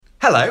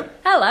Hello,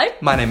 Hello.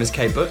 my name is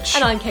Kate Butch.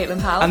 And I'm Caitlin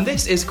Powell. And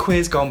this is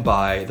Quiz Gone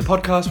By, the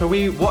podcast where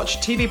we watch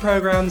TV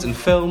programmes and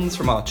films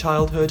from our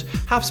childhood,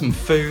 have some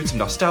food, some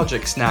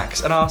nostalgic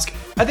snacks, and ask,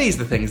 are these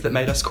the things that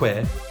made us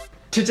queer?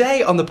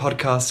 Today on the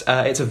podcast,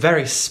 it's a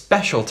very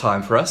special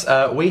time for us.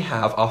 We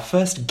have our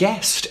first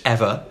guest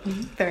ever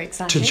Very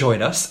exciting. to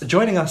join us.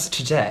 Joining us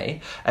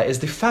today is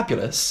the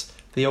fabulous,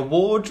 the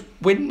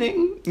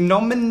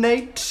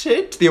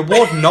award-nominated,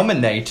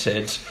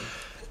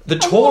 the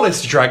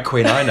tallest drag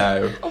queen I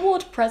know.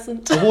 Award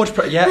present. The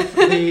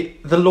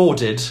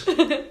lauded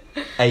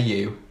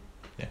AU.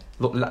 Yeah.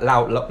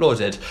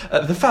 Lauded.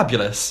 The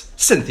fabulous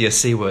Cynthia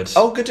Seaward.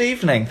 Oh, good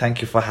evening. Thank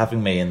you for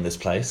having me in this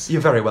place.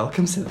 You're very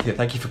welcome, Cynthia.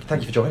 Thank you for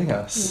joining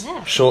us.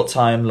 Yeah. Short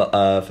time,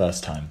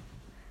 first time.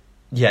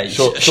 Yeah,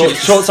 Short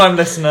time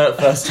listener,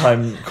 first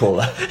time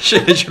caller. She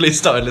literally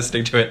started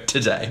listening to it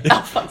today.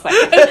 Oh, fuck's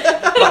sake.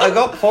 But I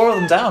got 4 of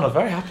them down. I'm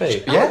very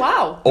happy. Yeah. Oh,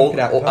 wow. And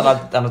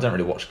I don't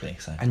really watch Glee,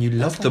 so. And you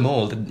loved them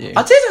all, didn't you?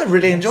 I did. I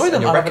really enjoyed them.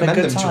 And you'll I'm having a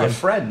recommend good them time. to a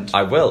friend.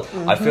 I will.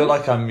 I feel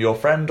like I'm your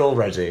friend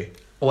already.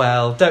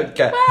 Well, don't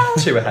get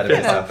too ahead of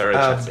yourself. Very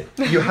chatty.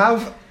 You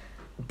have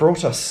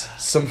brought us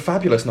some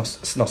fabulous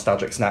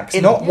nostalgic snacks.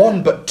 Not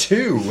one, but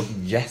 2.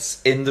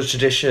 Yes, in the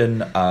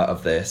tradition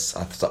of this,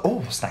 I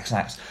thought, snacks.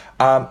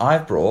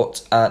 I've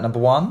brought number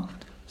 1,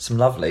 some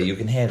lovely. You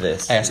can hear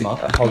this.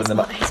 ASMR. Holding them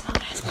up.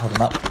 Hold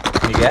them up.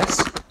 Can you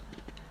guess?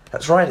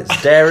 That's right.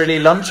 It's Dairily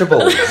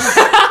Lunchables.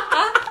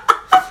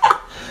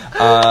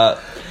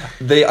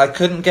 I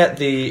couldn't get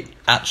the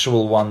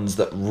actual ones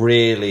that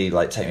really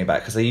take me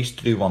back because they used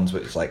to do ones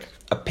with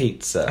a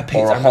pizza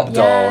or a hot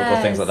dog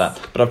or things like that.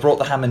 But I brought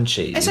the ham and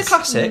cheese. It's a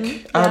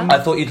classic. I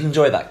thought you'd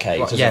enjoy that,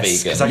 Kate, as a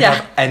Yes,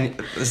 vegan.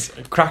 because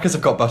crackers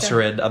have got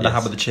butter in and the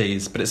ham with the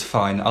cheese, but it's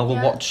fine. I will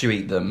watch you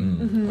eat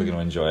them We're going to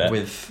enjoy it.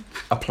 with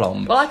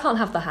aplomb. Well, I can't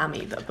have the ham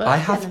either, but... I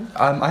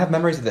have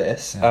memories of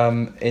this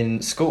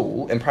in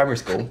school, in primary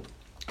school.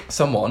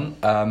 Someone,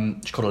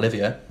 she's called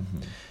Olivia,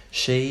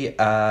 she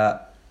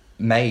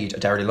made a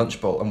Dairily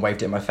Lunchable and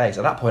waved it in my face.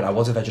 At that point, I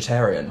was a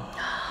vegetarian.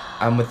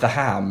 And with the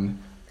ham,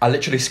 I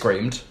literally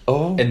screamed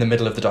in the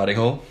middle of the dining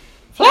hall.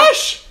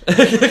 Flash!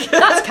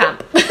 That's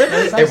camp.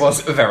 It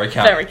was very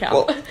camp. Very camp.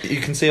 Well, you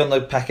can see on the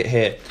packet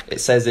here,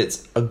 it says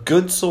it's a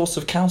good source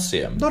of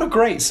calcium. Not a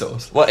great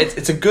sauce. Well,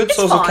 it's a good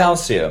source of fine.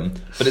 calcium,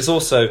 but it's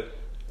also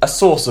a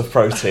source of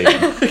protein.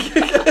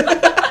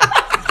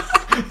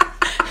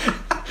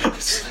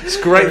 It's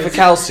great for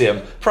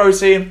calcium.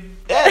 Protein,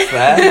 yeah, it's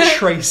there. A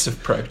trace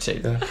of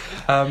protein.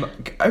 Open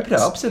it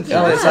up, Cynthia.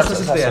 Yeah, Let's let's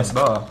listen to have the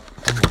some. ASMR.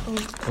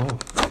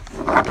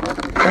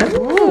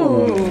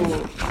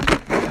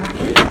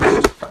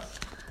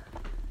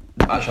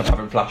 Actually, I'm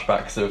having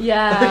flashbacks of,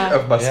 Yeah.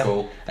 of my Yeah.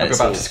 school. And I'm it's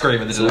about all- to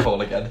scream in the dinner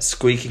hall again.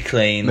 Squeaky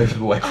clean, Move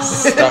them away.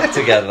 stuck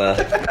together.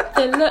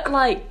 They look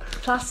like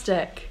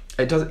plastic.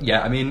 It doesn't.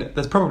 Yeah, I mean,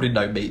 there's probably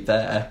no meat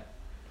there.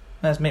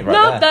 There's meat right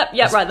No, there.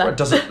 right there. It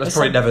doesn't. Let's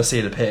probably never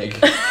seen a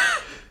pig.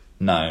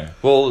 No.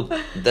 Well,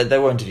 they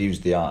won't have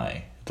used the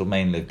eye. It'll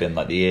mainly have been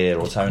the ear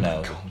or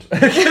toenail.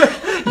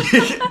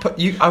 But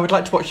I would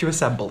like to watch you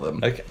assemble them.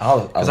 Okay,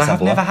 I'll Because I have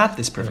assemble never them. had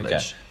this privilege.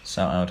 Okay.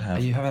 So I would have.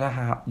 Are you having a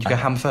ham? You go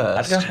ham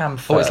first. I'd go ham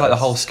Oh, it's like the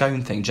first. whole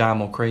scone thing: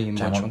 jam or cream.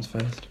 Jam Which or- one's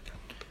first?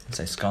 I'd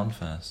say scone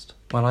first.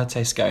 Well, I'd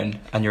say scone,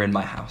 and you're in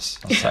my house,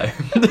 so.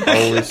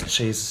 All these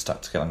cheese is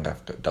stuck together. I'm going to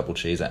have to double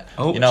cheese it.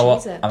 Oh. You know what?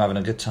 Cheese it. I'm having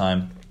a good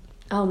time.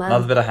 Oh, man.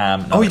 Another bit of ham.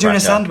 Oh, another you're doing a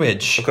cracker.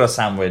 sandwich. I've got a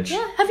sandwich.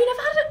 Yeah, have you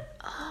never had it?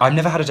 I've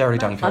never had a Dairy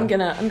Dunkin'. I'm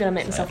gonna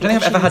make myself I don't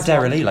think I've ever had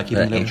Dairy Lee, Lee. even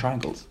Yeah. little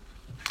triangles.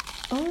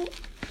 Oh,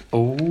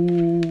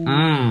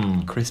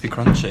 Oh, crispy,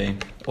 crunchy,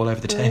 all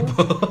over the table.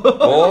 I'm just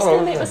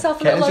gonna make myself a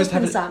Okay, little let's just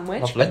have open it-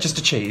 sandwich. Lovely. Just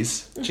a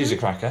cheese. Cheesy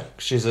cracker.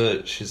 She's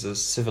a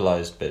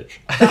civilised bitch.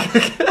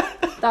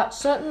 That's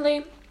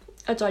certainly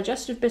a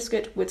digestive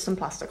biscuit with some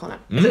plastic on it.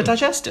 Is it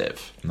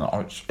digestive?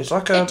 No, it's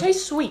like a. It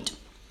tastes sweet.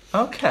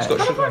 Okay. It's got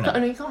Have a sugar in cracker.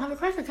 it. No, you can't have a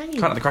cracker, can you?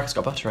 Can't have the crackers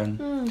got butter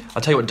in.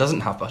 I'll tell you what doesn't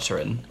have butter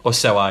in, or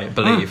so I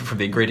believe from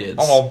the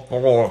ingredients.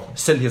 Oh.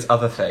 Cynthia's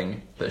other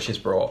thing that she's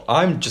brought.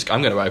 I'm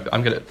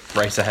gonna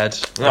race ahead.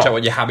 I don't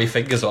want your hammy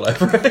fingers all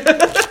over it.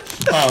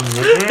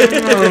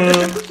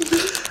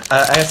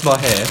 ASMR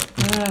here.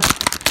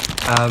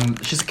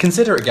 She's a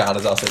considerate gal,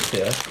 as our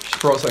Cynthia.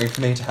 She's brought something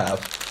for me to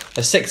have.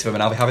 There's 6 of them,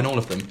 and I'll be having all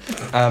of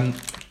them.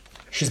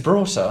 She's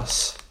brought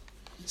us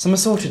some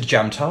assorted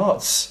jam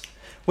tarts,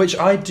 which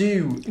I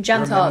do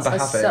Jam tarts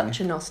remember are having. such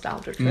a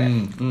nostalgia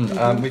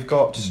trip. We've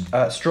got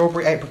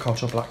strawberry,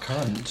 apricot, or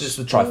blackcurrant. Just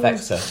the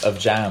trifecta of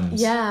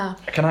jams. Yeah.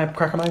 Can I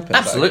crack them open?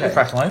 Absolutely, Okay.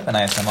 crack them open,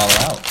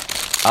 ASMR out.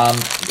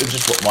 It was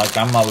just what my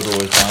grandma would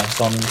always buy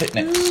us on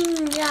picnics.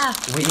 Yeah.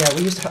 We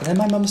used to have, then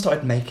my mum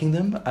started making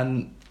them,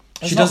 and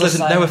It's she not does the listen.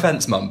 same. No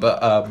offense, mum,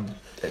 but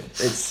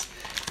it's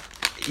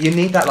you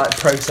need that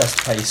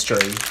processed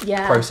pastry,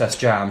 Yeah. processed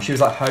jam. She was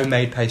like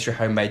homemade pastry,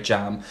 homemade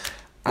jam,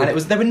 and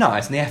they were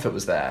nice, and the effort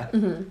was there.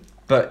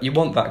 But you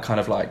want that kind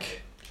of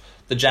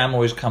The jam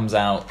always comes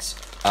out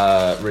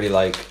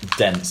really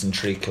dense and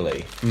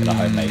treacly in a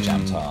homemade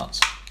jam tart.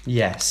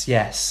 yes,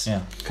 Yeah.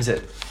 because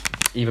it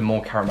even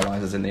more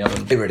caramelizers in the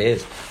oven. It really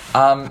is.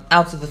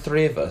 Out of the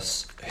three of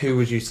us, who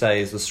would you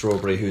say is the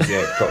strawberry, who's the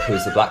apricot,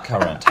 who's the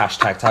blackcurrant?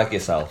 Hashtag tag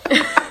yourself.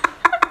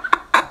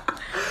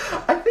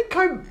 I think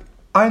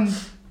I'm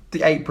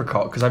the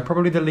apricot because I'm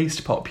probably the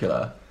least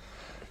popular,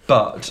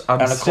 but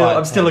I'm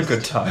still a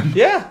good time.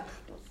 Yeah.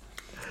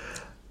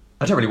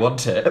 I don't really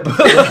want it, but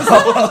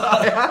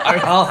I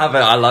mean, I'll have it.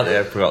 I like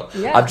the apricot.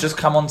 Yeah. I've just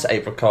come on to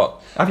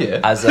apricot. have you?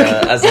 As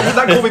Does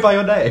that call me by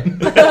your name?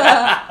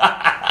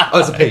 Oh,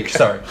 it's a peach.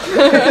 Sorry.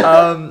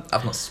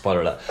 I've not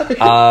spoiled it.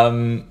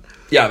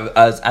 Yeah,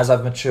 as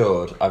I've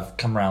matured, I've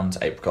come round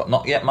to apricot.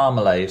 Not yet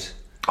marmalade.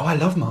 Oh, I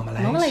love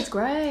marmalade. Marmalade's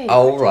great.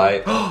 Oh,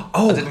 right. Oh.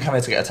 I didn't come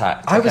here to get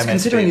attacked. I was came here to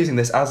considering be- using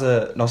this as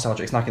a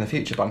nostalgic snack in the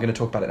future, but I'm going to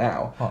talk about it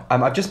now. What?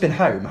 I've just been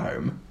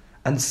home,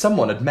 and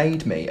someone had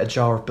made me a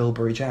jar of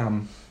bilberry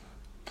jam.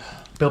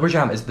 Bilberry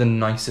jam is the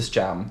nicest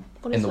jam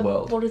in the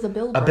world. What is a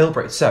bilberry? A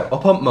bilberry. So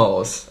up on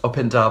moors, up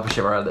in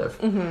Derbyshire where I live,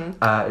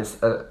 it's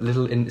a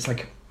little. It's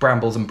like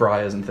brambles and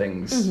briars and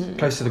things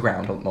close to the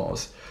ground on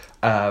moors.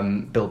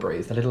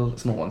 Bilberries, the little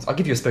small ones. I'll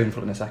give you a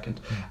spoonful in a second.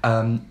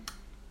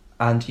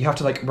 And you have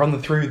to like run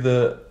through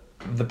the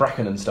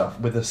bracken and stuff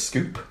with a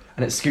scoop,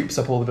 and it scoops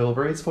up all the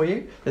bilberries for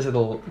you. There's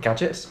little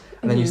gadgets,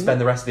 and then you spend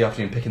the rest of the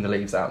afternoon picking the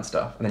leaves out and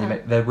stuff. And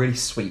then they're really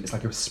sweet. It's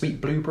like a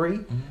sweet blueberry,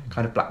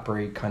 kind of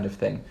blackberry kind of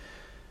thing.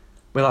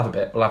 We'll have a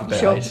bit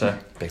Sure. later.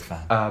 Big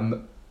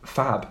fan.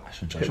 Fab. I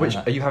should enjoy Which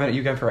that. are you having? Are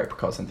you going for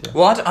apricot, Cynthia?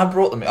 Well, I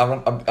brought them.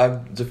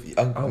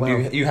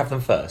 wow. You have them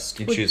first.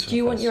 You choose. Do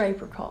you want first. your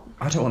apricot?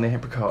 I don't want the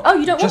apricot. Oh,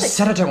 you don't want Just it?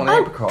 said I don't want the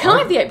apricot. Can I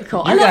have the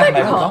apricot? You I love can have an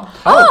apricot.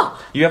 apricot.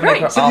 Oh, You have an great.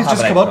 apricot. Cynthia's I'll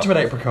just have come an on to an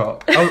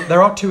apricot. Oh,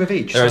 there are two of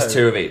each. There is so-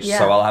 two of each, Yeah.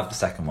 so I'll have the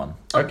second one.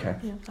 Okay.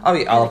 Oh,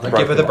 yeah, I'll have the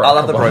Give her broken. the I'll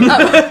have the broken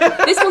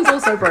broken. This one's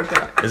also broken.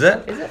 Is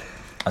it? Is it?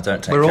 I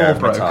don't take We're care all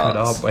of my broken,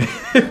 tarts.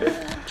 aren't we?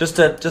 Just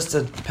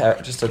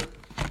a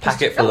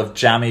packet full of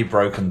jammy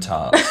broken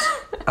tarts.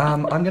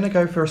 I'm going to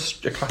go for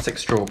a classic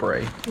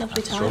strawberry.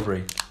 Lovely time.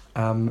 Strawberry.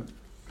 I'm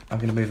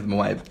going to move them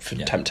away for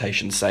Yeah.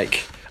 temptation's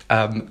sake.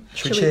 Should we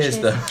Shall we cheers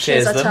them?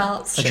 Cheers our them.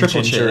 tarts. A Chin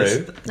triple chin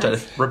cheers. chiroo.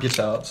 Don't rub your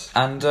tarts.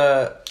 And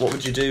what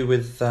would you do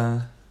with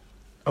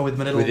Oh, with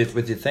my little...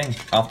 with your thing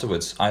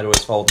afterwards? I'd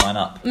always fold mine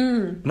up.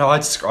 No,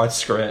 I'd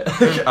screw it.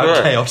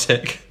 I'm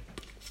chaotic.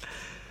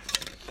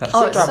 That's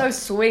Oh, it. it's so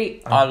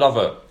sweet. I love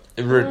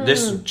it.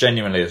 This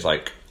genuinely is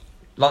like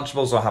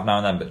Lunchables I have now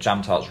and then, but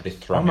jam tarts really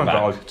throw Oh me my back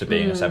God. to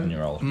being a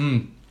 7-year-old.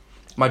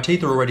 My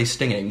teeth are already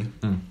stinging,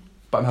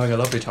 but I'm having a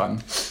lovely time.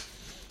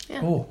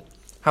 Yeah. Oh,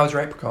 how's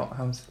your apricot?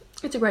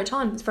 It's a great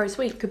time. It's very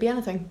sweet. Could be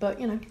anything,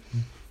 but you know.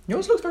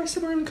 Yours looks very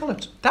similar in colour.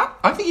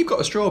 I think you've got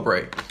a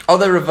strawberry. Oh,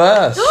 they're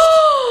reversed.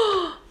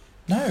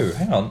 No,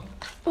 hang on.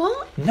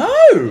 What?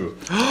 No.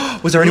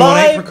 Was there any more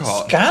Live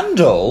apricot?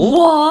 scandal.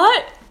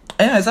 What?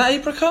 Yeah, is that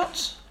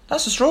apricot?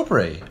 That's a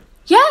strawberry.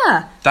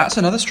 Yeah. That's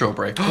another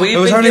strawberry. We've There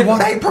was been only given-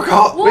 one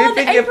apricot. One We've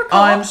been given- apricot.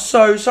 I'm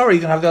so sorry.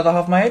 You can have the other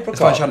half of my apricot. It's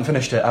fine, she hadn't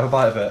finished it. Have a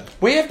bite of it.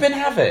 We've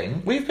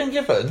been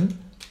given.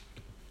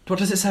 What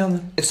does it say on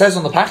the... It says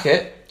on the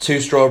packet 2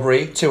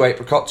 strawberry, 2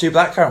 apricot, 2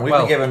 blackcurrant. We've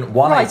Well, been given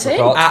 1 righty.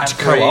 apricot At and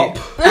 3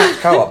 Co-op. At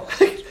Co-op.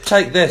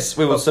 Take this.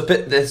 We will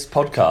submit this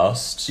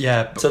podcast.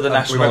 Yeah, to the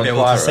National we won't be able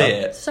Enquirer. to see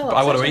it. So but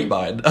I want to upsetting. eat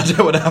mine. I don't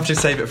want to have to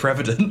save it for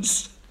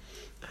evidence.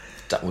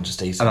 That will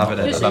just eat I'm some. having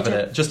it. Just I'm having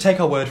eat it. it. Just take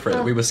our word for it.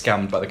 Oh. We were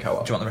scammed by the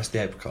co-op. Do you want the rest of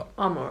the apricot?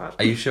 I'm alright.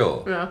 Are you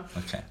sure? Yeah.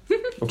 Okay.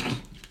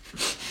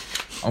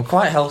 I'm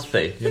quite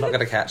healthy. You're not going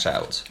to catch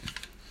out.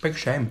 Big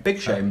shame. Big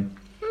shame.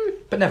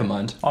 But never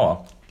mind. Oh,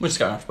 well. We're just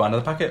going to have to buy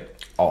another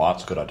packet. Oh,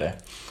 that's a good idea.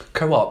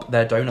 Co-op,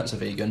 their donuts are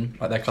vegan,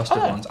 like their custard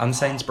ones, and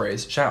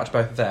Sainsbury's. Shout out to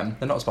both of them.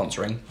 They're not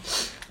sponsoring.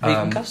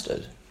 Vegan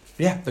custard.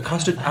 Yeah, the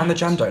custard and the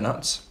jam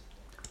donuts.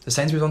 The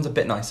Sainsbury's one's a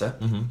bit nicer,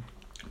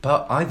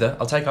 but either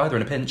I'll take either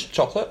in a pinch.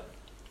 Chocolate?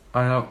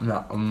 I don't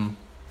know.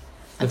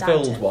 I The doubt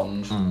filled it.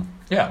 ones.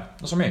 Yeah,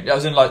 that's what I mean. Yeah,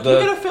 as in like You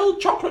get the... a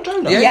filled chocolate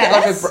donut. Yeah, you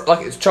Yes. get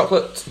like it's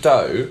chocolate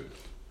dough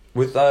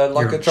with like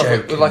You're a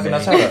chocolate, joking like a me.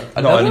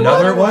 Nutella. Not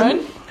another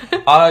one.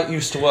 I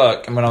used to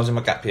work, and when I was in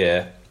my gap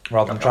year,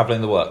 rather than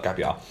travelling the work gap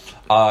year,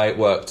 I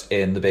worked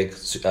in the big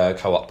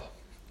co-op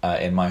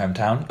in my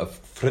hometown of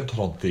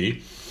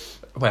Frinton-on-Sea.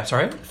 Where?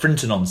 Sorry.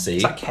 Frinton-on-Sea.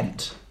 Is that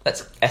Kent?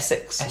 That's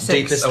Essex. Essex.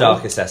 Deepest, Oh.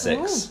 darkest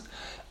Essex.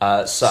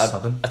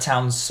 Southern. A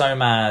town so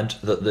mad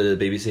that the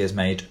BBC has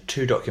made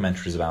 2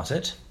 documentaries about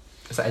it.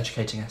 Is that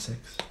Educating Essex?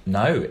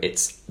 No,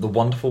 it's The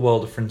Wonderful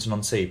World of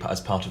Frinton-on-Sea as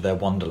part of their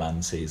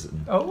Wonderland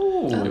season.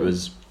 Oh.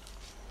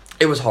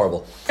 It was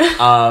horrible.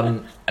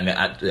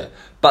 Yeah.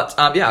 But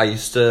I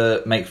used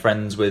to make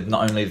friends with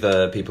not only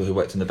the people who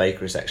worked in the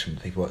bakery section,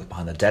 but people who worked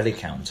behind the deli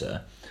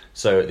counter.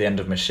 So at the end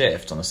of my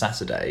shift on a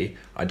Saturday,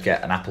 I'd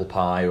get an apple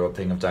pie or a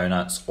thing of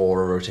donuts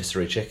or a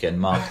rotisserie chicken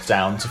marked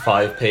down to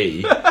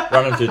 5p,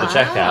 run them through the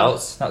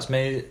checkouts. That's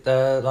me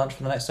lunch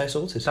for the next day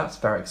sorted. That's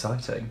very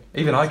exciting.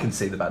 Even I can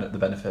see the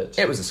benefit.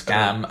 It was a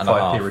scam and a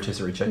 5p half.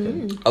 rotisserie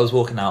chicken. I was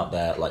walking out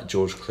there like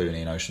George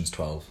Clooney in Ocean's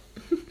 12.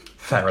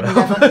 Fair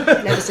enough.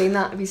 Never seen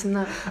that. Have you seen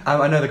that?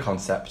 I know the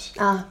concept.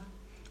 Ah.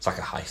 It's like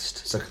a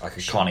heist. It's like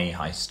a Connie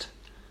heist.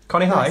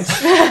 Connie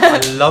Heist. I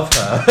love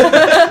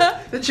her.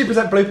 Did she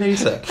present Blue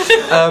Peter?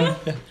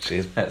 She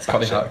is. It's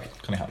Connie Huck.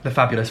 Connie Huck. The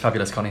fabulous,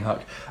 fabulous Connie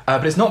Huck.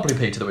 But it's not Blue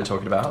Peter that we're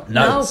talking about.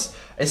 No.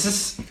 It's a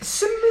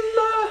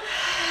similar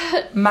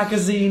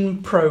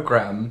magazine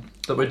programme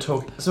that we're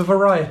talking... It's a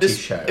variety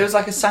show. It was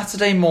like a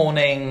Saturday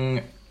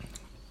morning,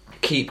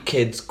 keep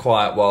kids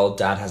quiet while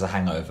dad has a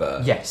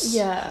hangover. Yes.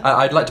 Yeah.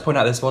 I'd like to point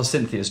out this was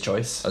Cynthia's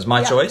choice. That was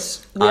my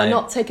choice. We are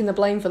not taking the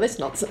blame for this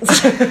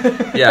nonsense.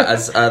 Yeah,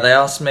 as they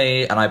asked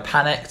me, and I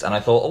panicked, and I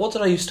thought, what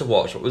did I used to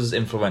watch? What was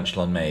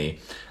influential on me?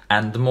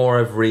 And the more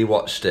I've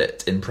rewatched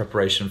it in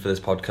preparation for this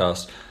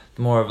podcast,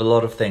 the more of a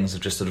lot of things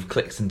have just sort of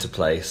clicked into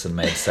place and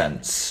made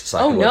sense.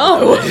 Oh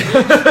no!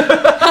 psychologically.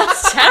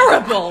 That's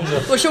terrible.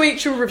 Well, shall we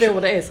reveal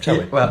what it is? Shall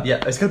we? Well,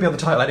 yeah, it's going to be on the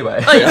title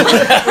anyway.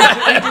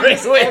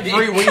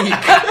 Every week.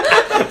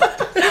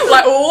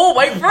 Like, oh,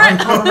 wait for I it.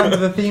 can't remember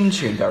the theme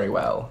tune very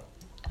well.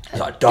 It's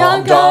like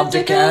Dom, Dom,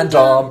 Dick and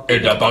Dom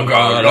in the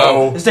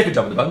bungalow. It's Dick and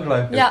Dom in the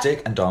bungalow. Yeah. It's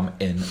Dick and Dom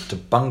in the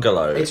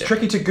bungalow. It's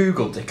tricky to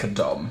Google Dick and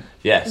Dom.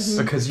 Yes.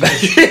 Because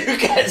You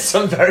get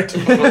some very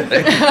difficult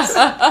things.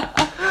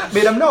 I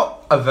mean, I'm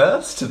not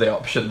averse to the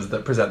options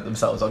that present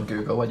themselves on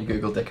Google when you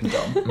Google Dick and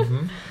Dom.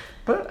 Mm-hmm.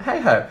 But hey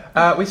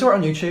ho. We saw it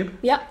on YouTube.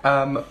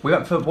 Yeah. We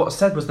went for what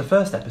said was the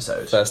first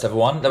episode. First ever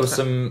one. There was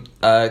some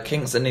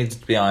kinks that needed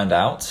to be ironed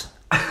out.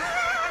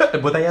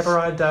 Were they ever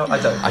ironed out?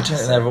 I don't think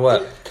they ever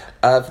were.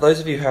 For those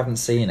of you who haven't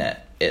seen it,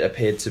 it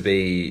appeared to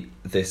be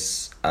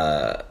this...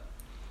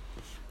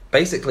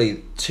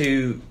 basically,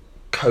 two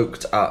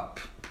coked up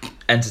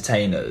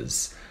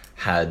entertainers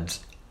had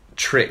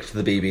tricked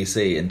the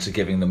BBC into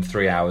giving them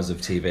 3 hours of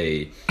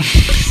TV,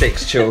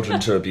 6 children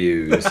to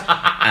abuse,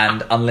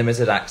 and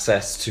unlimited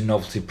access to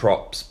novelty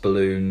props,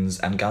 balloons,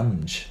 and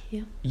gunge.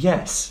 Yeah.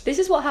 Yes. This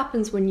is what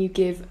happens when you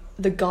give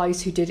the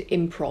guys who did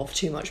improv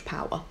too much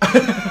power.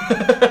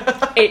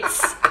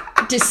 It's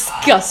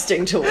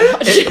disgusting to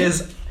watch. It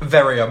is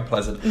very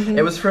unpleasant. Mm-hmm.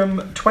 It was from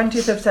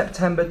 20th of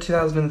September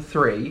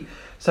 2003,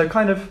 so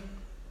kind of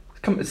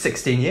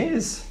 16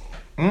 years,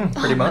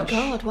 pretty much. Oh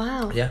my god,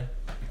 wow. Yeah.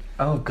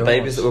 Oh god.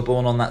 Babies that were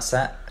born on that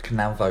set can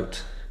now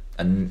vote.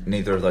 And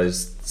neither of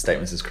those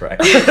statements is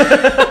correct.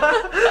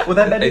 Were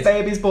there many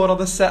babies born on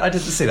the set? I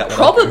didn't see that one.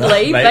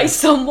 Probably, Maybe.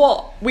 based on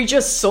what we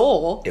just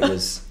saw. It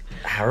was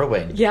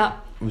harrowing. Yeah.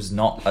 It was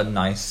not a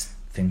nice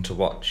thing to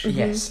watch.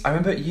 Yes, I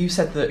remember you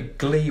said that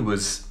Glee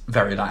was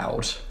very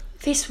loud.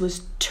 This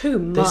was too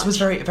much. This was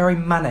very, very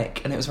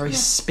manic, and it was very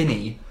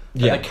spinny.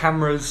 And Yeah. the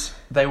cameras,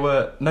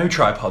 no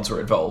tripods were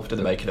involved in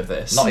the making of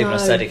this. Not even a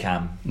No.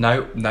 Steadicam.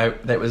 No,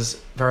 it was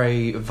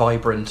very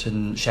vibrant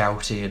and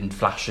shouty and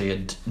flashy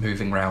and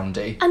moving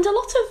roundy. And a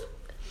lot of...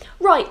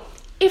 Right,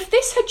 if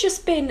this had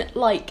just been,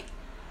 like,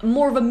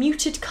 more of a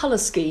muted colour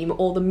scheme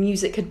or the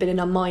music had been in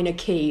a minor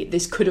key,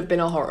 this could have been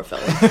a horror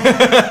film.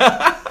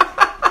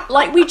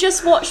 Like, we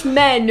just watched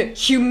men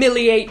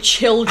humiliate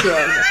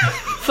children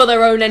for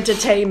their own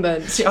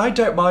entertainment. See, I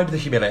don't mind the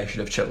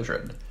humiliation of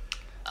children.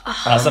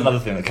 That's another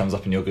thing that comes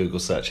up in your Google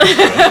search.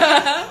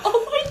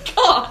 Oh my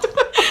god!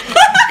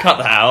 Cut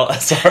that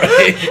out.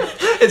 Sorry.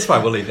 It's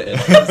fine, we'll leave it in.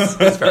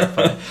 It's very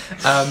funny.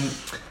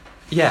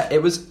 Yeah,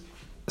 it was...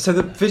 So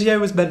the video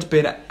was meant to be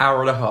an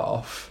hour and a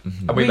half,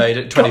 and we made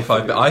it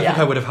 25, but I think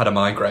I would have had a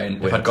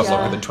migraine if I'd gone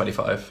longer than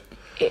 25.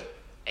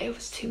 It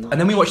was too much.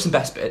 And then we watched some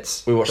best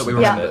bits. We watched that some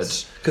we best remembered.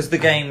 Because the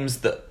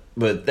games that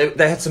were...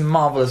 They had some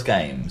marvellous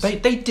games.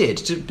 They did.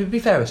 To be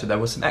fair with them, there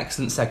were some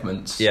excellent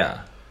segments.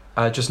 Yeah.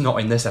 Just not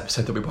in this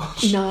episode that we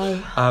watched.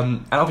 No.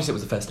 And obviously it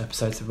was the first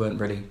episode, so we weren't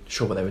really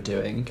sure what they were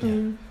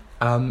doing.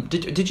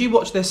 Did you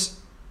watch this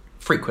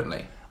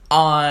frequently?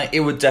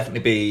 It would definitely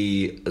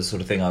be the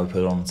sort of thing I would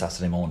put on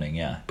Saturday morning,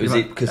 yeah. Was Pretty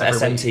it much because every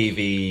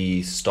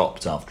SMTV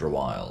stopped after a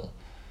while?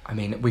 I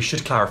mean, we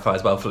should clarify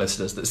as well for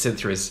listeners that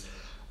Cynthia is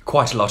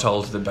quite a lot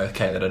older than both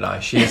Caitlin and I.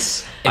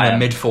 She's in I her am.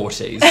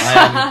 mid-40s.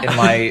 I am in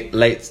my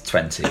late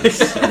 20s.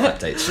 If that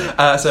dates me.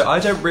 So I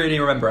don't really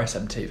remember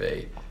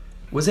SMTV.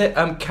 Was it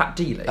Cat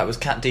Deeley? That was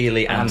Cat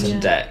Deeley, Ant Yeah.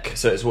 and Dec.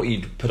 So it's what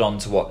you'd put on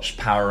to watch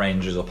Power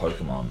Rangers or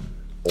Pokemon.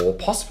 Or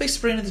possibly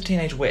Sabrina the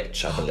Teenage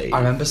Witch, I believe. I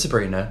remember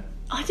Sabrina.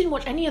 I didn't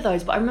watch any of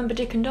those, but I remember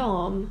Dick and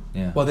Dom.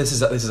 Yeah. Well, this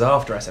is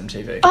after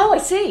SMTV. Oh, I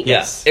see.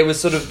 Yes, it was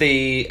sort of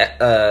the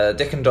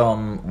Dick and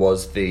Dom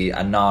was the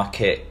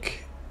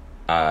anarchic,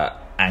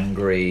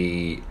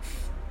 angry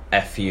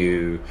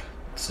FU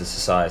to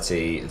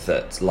society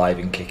that Live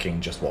and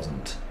Kicking just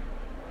wasn't.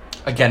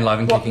 Again, Live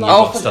and What, Kicking. Live you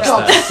and lost Kicking?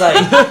 us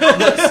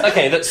there.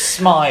 Okay, that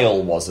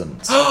Smile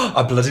wasn't.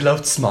 I bloody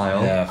loved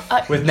Smile. Yeah.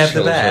 With Ned the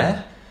Children.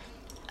 Bear.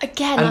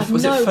 Again, And I've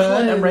was no it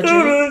Fern clue. and Reggie? Do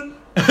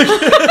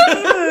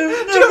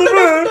you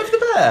remember Ned the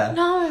Bear?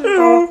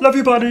 No. Love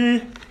you,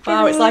 buddy.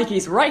 Wow, it's like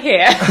he's right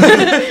here.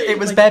 It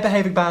was Bear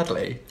behaving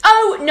badly.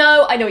 Oh,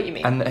 no, I know what you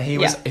mean. And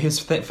his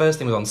first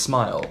thing was on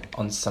Smile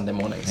on Sunday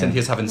morning.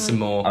 Cynthia's having some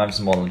more. I'm having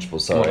some more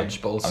Lunchables, sorry. More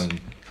Lunchables. I mean,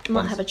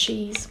 Might have a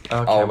cheese. Okay,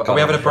 Oh, are God,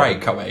 we having a I'm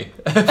break, sure. are we?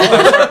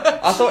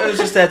 I thought it was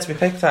just there to be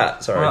picked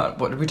at, sorry. Right,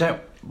 but we don't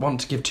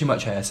want to give too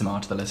much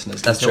ASMR to the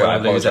listeners. That's We don't true,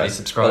 wanna I lose any apologise.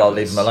 subscribers. Well, I'll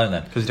leave them alone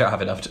then. Because you don't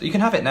have enough. You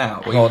can have it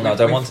now. Oh, no, I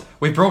don't want it.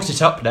 We've brought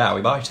it up now.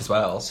 We might as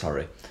well.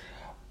 Sorry.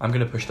 I'm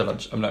going to push the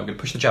lunch. I'm going to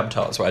push the jam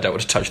tarts where I don't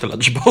want to touch the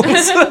Lunchables.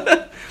 I'm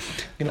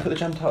going to put the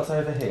jam tarts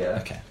over here.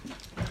 Okay.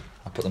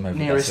 I'll put them over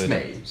Nearest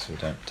there me. so we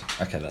don't.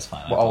 Okay, that's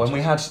fine. Well, when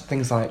we had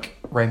things like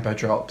Rainbow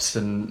Drops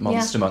and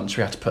Monster Munch,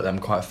 we had to put them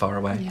quite far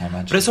away. Yeah. I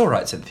imagine. But it's all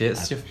right, Cynthia.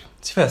 It's your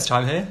first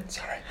time here.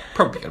 Sorry.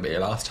 Probably going to be your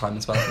last time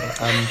as well.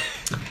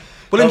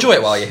 We'll enjoy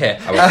it while you're here.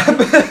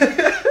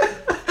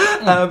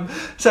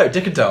 So,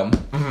 Dick and Dom.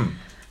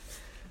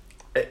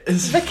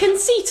 The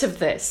conceit of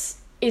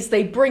this is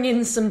they bring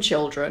in some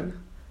children,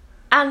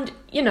 and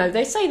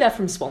they say they're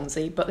from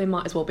Swansea, but they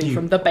might as well be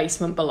from the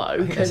basement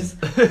below because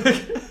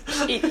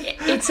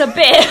it's a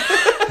bit.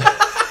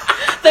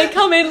 They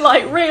come in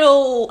like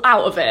real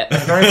out of it,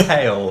 Very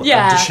pale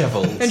and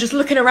dishevelled. and just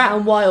looking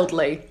around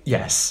wildly.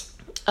 Yes.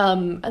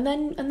 And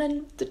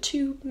then the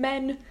two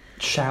men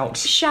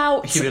Shout.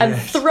 and Humiliate.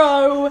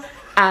 throw.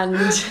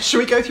 And Should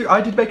we go through?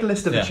 I did make a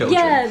list of the children.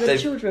 yeah, the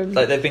They've- children.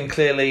 Like they've been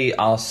clearly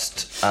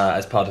asked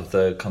as part of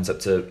the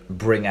concept to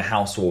bring a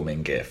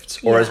housewarming gift,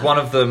 or as Yeah. one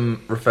of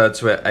them referred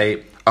to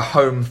it, a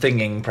home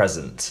thinging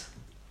present.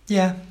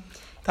 Yeah.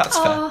 That's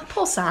fair. Oh,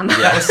 poor Sam.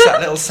 That was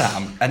little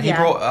Sam, and he Yeah.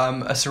 brought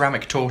a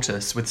ceramic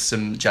tortoise with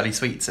some jelly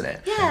sweets in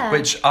it. Yeah.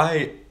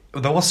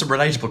 There was some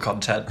relatable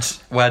content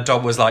where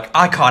Dom was like,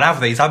 "I can't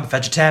have these. I'm a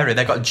vegetarian.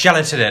 They've got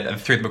gelatin in,"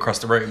 and threw them across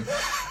the room.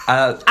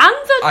 And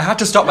I had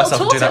to stop little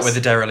myself and do that tortoise. with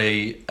the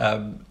Dairy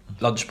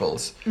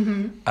Lunchables.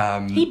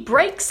 He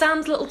breaks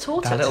Sam's little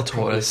tortoise. That little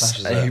tortoise,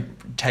 smashes and it.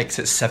 he takes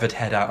its severed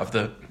head out of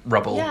the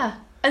rubble. Yeah.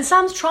 And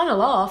Sam's trying to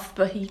laugh,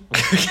 but he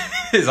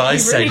His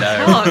eyes say really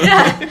no. can't.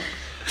 Yeah.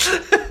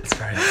 It's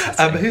very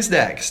upsetting. Who's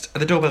next?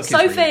 The doorbell keeps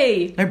Sophie.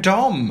 ringing. No,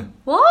 Dom.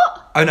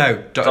 What? Oh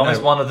no, Dom is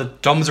no. one of the.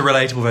 Dom's a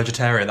relatable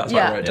vegetarian. That's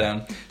what I Yeah. wrote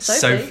down.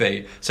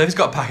 Sophie. Sophie's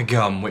got a pack of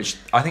gum, which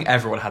I think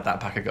everyone had that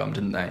pack of gum,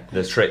 didn't they?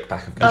 The trick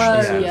back of Oh,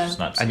 gum yeah.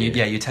 snaps And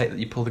at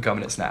you pull the gum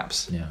and it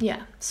snaps. Yeah. Yeah.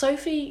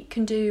 Sophie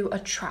can do a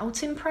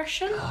trout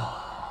impression,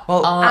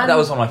 Well, that And-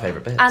 was one of my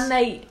favourite bits. and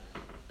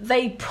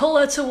they pull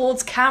her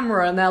towards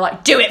camera, and they're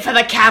like, "Do it for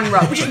the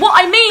camera," which is what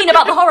I mean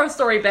about the horror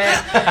story bit.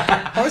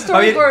 Horror story,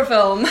 I mean- horror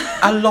film.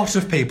 a lot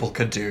of people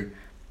could do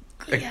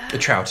Yeah. a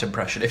trout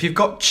impression if you've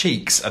got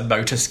cheeks and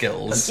motor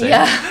skills.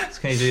 Yeah.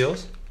 Can you do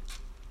yours?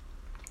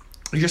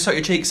 You just tuck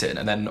your cheeks in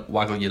and then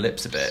waggle your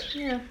lips a bit.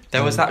 Yeah.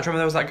 There was that. Do you remember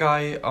there was that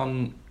guy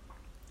on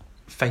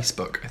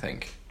Facebook? I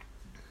think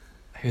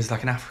he was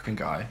like an African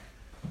guy,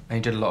 and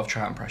he did a lot of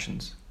trout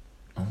impressions.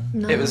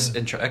 No. It was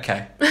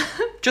okay.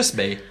 Just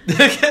me.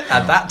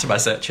 Add that to my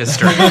search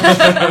history.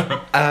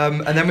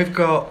 And then we've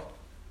got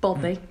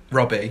Bobby.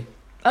 Robbie.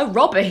 Oh,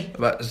 Robbie.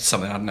 But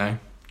something I don't know.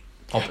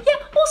 Yeah.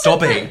 Also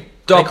Dobby.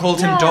 the- They called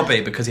him Yeah.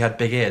 Dobby because he had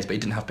big ears, but he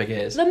didn't have big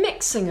ears. The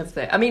mixing of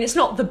the. I mean, it's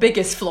not the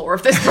biggest flaw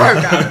of this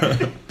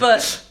program,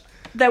 but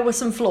there were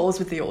some flaws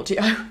with the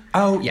audio.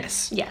 Oh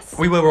yes. Yes.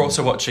 We were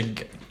also watching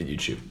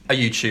YouTube. a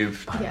YouTube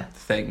Yeah.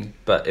 thing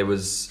But it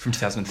was. from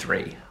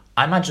 2003.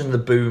 I imagine the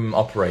boom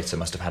operator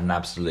must have had an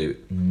absolute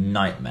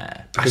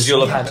nightmare Because because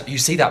you'll have had. you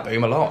see that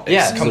boom a lot. It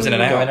Yeah, comes in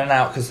and Go out. in and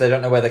out because they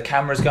don't know where the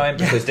camera's going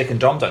because Dick and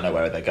Dom don't know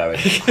where they're going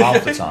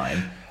half the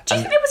time. Do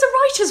you think there was a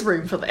writer's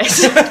room for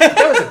this?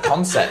 There was a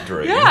concept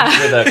room Yeah.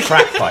 with a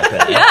crack pipe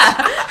in it.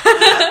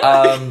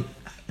 Yeah.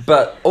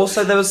 But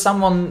also there was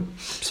some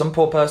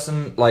poor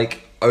person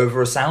like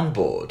over a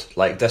soundboard,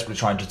 like desperately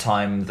trying to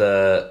time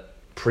the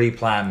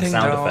pre-planned Ding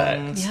sound dongs.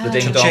 effects, Yeah. the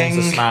ding dongs, the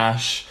Cha-ching.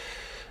 smash,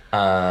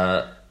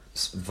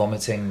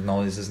 vomiting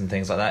noises and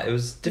things like that. It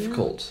was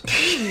difficult.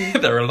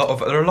 there are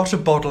a lot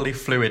of bodily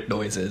fluid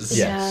noises.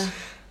 Yeah.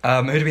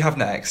 Yes. Who do we have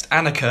next?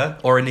 Annika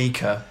or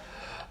Anika?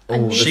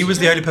 Oh, She was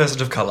the only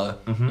person of colour.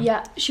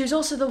 Yeah, she was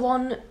also the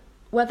one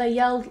where they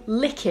yelled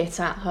 "lick it"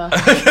 at her.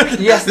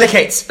 Yes, Lick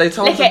it. They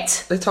told Lick her,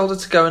 it. They told her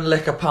to go and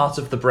lick a part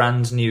of the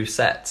brand new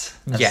set.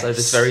 And Yes. so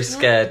this very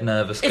scared,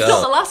 nervous It's girl.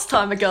 not the last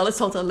time a girl has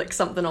told her to lick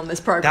something on this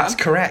program. That's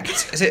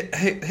correct. Is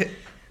it?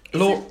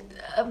 Law?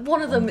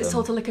 One of them is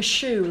told to lick a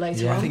shoe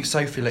later Yeah. I on. think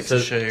Sophie licks So-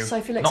 a shoe.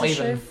 Sophie licks Not a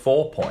even shoe.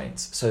 4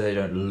 points, so they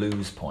don't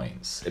lose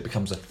points. It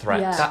becomes a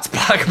threat. Yeah. That's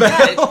blackmail.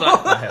 It's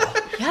blackmail.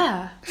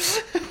 Yeah.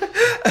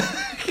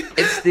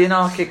 It's the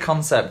anarchic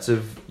concept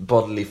of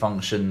bodily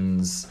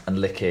functions and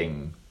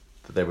licking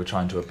that they were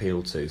trying to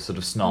appeal to. Sort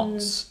of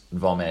snots,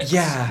 vomits,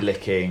 Yeah.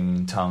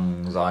 licking,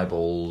 tongues,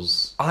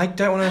 eyeballs. I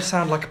don't want to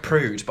sound like a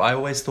prude, but I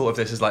always thought of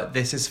this as like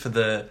this is for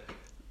the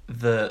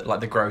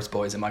gross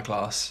boys in my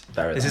class.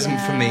 Very This nice. isn't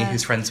for me Yeah.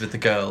 who's friends with the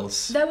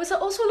girls. There was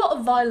also a lot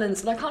of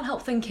violence, and I can't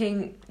help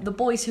thinking the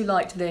boys who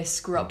liked this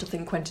grew up to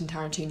think Quentin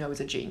Tarantino was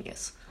a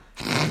genius.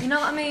 You know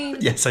what I mean?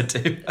 Yes, I do.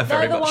 I They're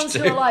very the much ones do.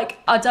 who are like,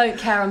 I don't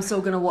care, I'm still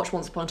going to watch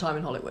Once Upon a Time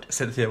in Hollywood.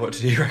 Cynthia, what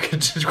did you reckon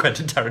to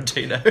Quentin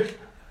Tarantino?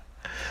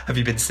 Have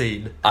you been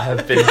seen? I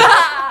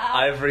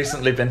have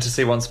recently been to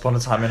see Once Upon a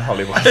Time in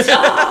Hollywood.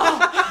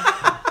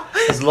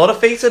 There's a lot of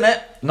feet in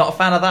it. Not a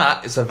fan of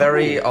that. It's a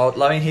very odd.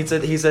 I mean, he's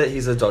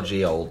a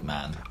dodgy old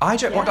man.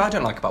 What I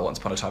don't like about Once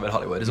Upon a Time in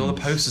Hollywood is all the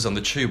posters on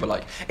the tube are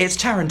like, it's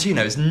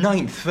Tarantino's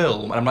 9th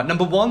film. And I'm like,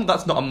 number 1,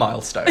 that's not a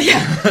milestone.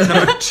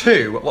 Number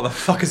 2, what the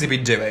fuck has he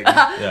been doing?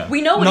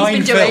 We know what 9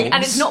 he's been doing, films.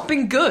 and it's not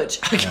been good.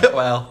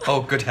 Well,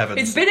 oh, good heavens.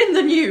 It's been in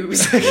the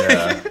news.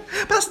 Yeah.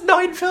 But that's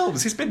 9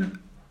 films.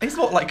 He's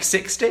what, like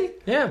 60?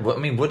 Yeah, well, I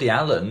mean, Woody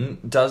Allen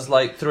does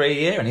like 3 a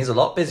year, and he's a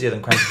lot busier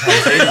than Quentin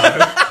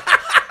Tarantino.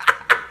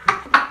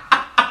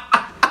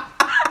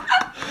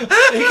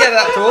 You get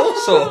that to all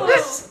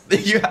sorts.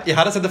 You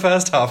had us in the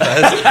first half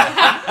there.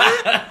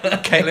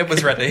 Caitlin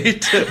was ready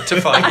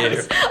to fight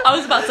you. I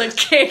was about to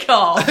kick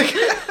off.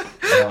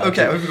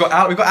 Okay, we've got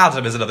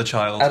Adam as another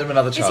child. Adam,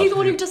 another Is child. he the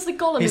one who does the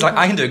Gollum? He's like,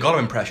 I can do a Gollum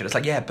impression. It's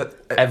like, yeah, but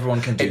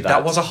Everyone can do that.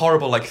 That was a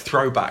horrible like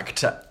throwback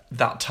to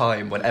that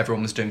time when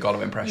everyone was doing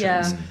Gollum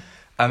impressions.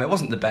 Yeah. It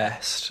wasn't the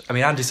best. I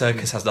mean, Andy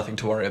Serkis has nothing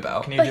to worry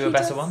about. Can you But do he a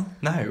better does- one?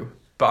 No,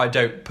 but I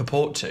don't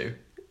purport to.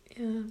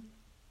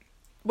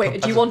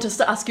 Wait, do you want us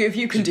to ask you if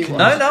you can do one?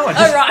 No, I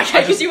just, Oh, right,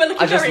 okay, because you were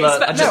looking very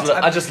expectant.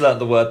 I just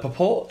learned the word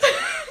purport.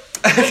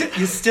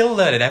 You're still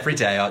learning every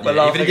day, aren't you?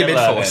 We're Even in your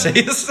laughing and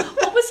mid-40s.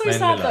 What was so Mainly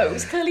sad though, learning. it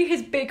was clearly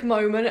his big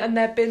moment, and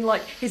there'd been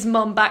like his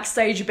mum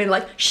backstage had been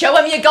like, show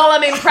him your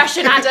Gollum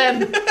impression,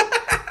 Adam.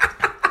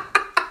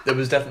 There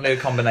was definitely a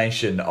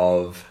combination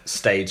of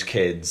stage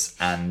kids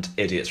and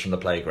idiots from the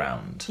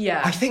playground.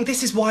 Yeah. I think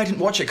this is why I didn't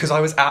watch it, because I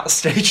was at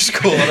stage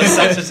school on a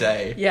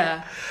Saturday.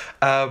 Yeah.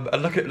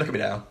 And look at me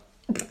now.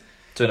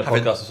 Doing a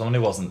Having- podcast with someone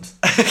who wasn't.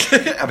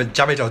 Having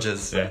jammy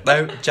Dodgers. Yeah.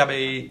 No,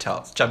 jammy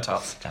tarts. Jam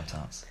tarts. Jam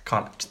tarts.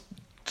 Can't.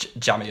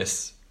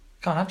 Jammiest.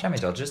 Can't have jammy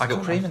dodgers. I They've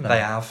got got cream in them. They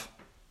have.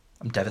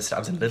 I'm devastated. I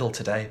was in Lidl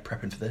today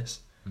prepping for this.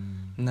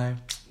 No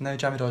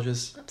jammy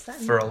Dodgers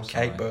Upsetting. for old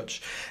Sorry. Kate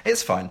Butch.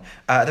 It's fine.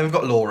 Then we've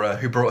got Laura,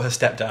 who brought her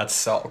stepdad's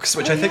socks,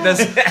 which I think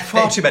there's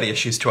far too many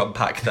issues to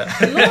unpack there.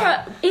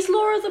 Is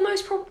Laura the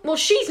most well,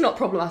 she's not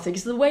problematic.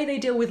 It's the way they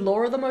deal with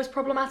Laura the most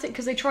problematic,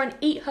 because they try and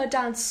eat her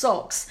dad's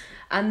socks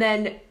and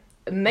then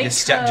make Your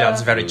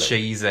stepdad's her... very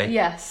cheesy.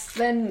 Yes,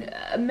 then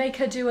make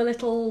her do a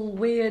little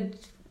weird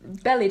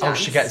belly Oh, dance.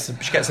 she gets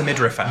a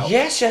midriff out.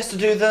 Yes, she has to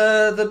do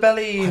the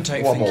belly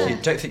I wobble.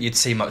 don't think you'd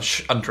see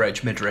much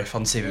underage midriff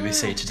on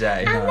CBBC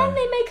today. And then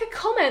they make a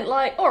comment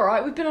like,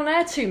 alright, we've been on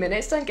air 2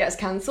 minutes, don't get us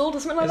cancelled, or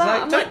something like It's that.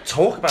 like, I'm don't like,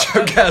 talk about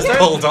Don't get us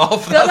pulled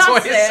off. no, That's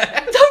what that's he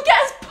said. it. Don't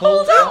get us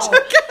pulled off.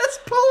 Don't get us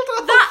pulled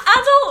off.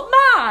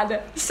 That adult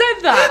man said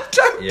that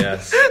Don't,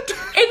 Yes.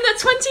 in the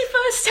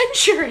 21st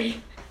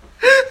century.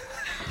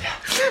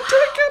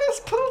 don't get us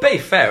pulled. Be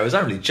fair, it was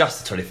only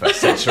just the 21st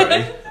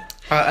century.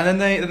 And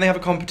then they have a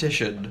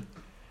competition,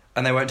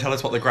 and they won't tell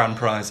us what the grand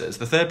prize is.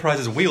 The third prize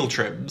is wheel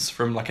trims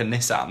from like a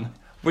Nissan.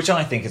 Which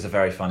I think is a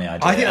very funny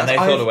idea. I think and they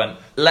that's- sort of went,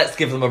 let's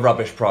give them a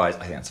rubbish prize.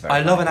 I think that's a very I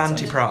love an funny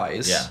concept.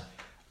 anti-prize.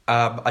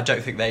 Yeah. I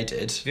don't think they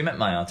did. Have you met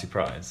my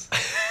anti-prize?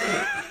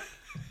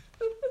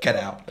 Get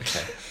out. Okay.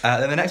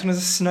 Then the next one is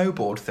a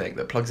snowboard thing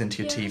that plugs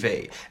into your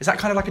TV. Is that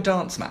kind of like a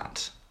dance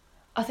mat?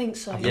 I think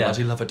so. Yeah. I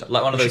do love a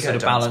like one of we those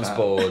should sort get of a dance balance mat.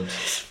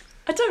 boards.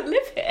 I don't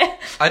live here.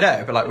 I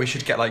know, but like we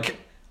should get like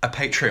a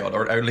Patreon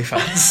or an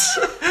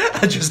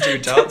OnlyFans and just do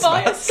dance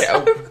Buy mats. it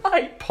so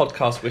right.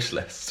 Podcast wish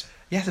list.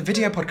 Yeah, the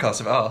video podcast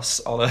of us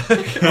on a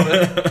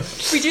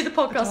We do the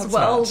podcast Dance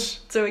while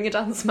match. doing a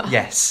dance match.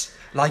 yes,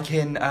 like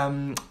in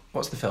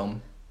what's the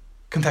film?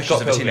 Confessions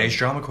Scott of a Pilgrim. Teenage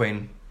Drama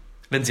Queen.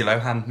 Lindsay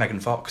Lohan, Megan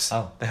Fox.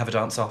 Oh. They have a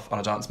dance off on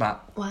a dance mat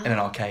Wow. in an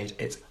arcade.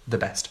 It's the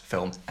best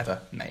film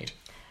ever made. Is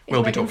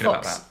We'll be Megan talking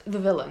about Fox that. the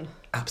villain?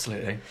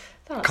 Absolutely.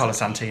 That's Carla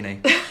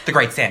Santini, the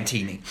great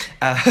Santini.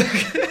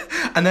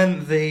 And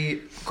then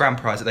the grand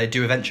prize that they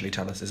do eventually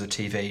tell us is a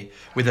TV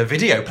with a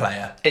video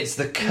player. It's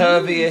the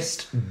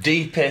curviest,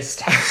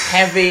 deepest,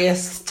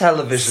 heaviest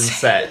television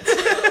set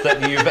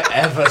that you've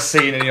ever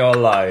seen in your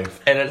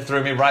life. And it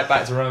threw me right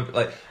back to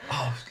remember,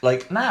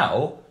 like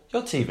now,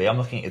 your TV, I'm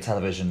looking at your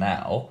television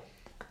now,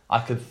 I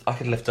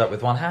could lift it up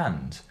with one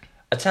hand.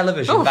 A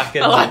television back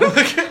in... Why is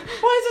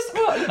this...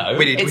 Well, you know,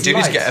 We do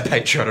need to get a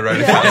Patreon or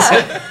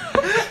OnlyFans.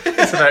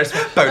 It's a very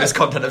small... Bonus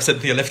content of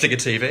Cynthia lifting a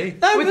TV.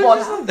 No, With but one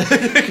it's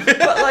not-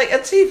 But like a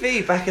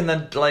TV back in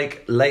the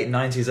like late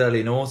 90s,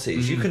 early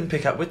noughties, you couldn't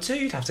pick up with two.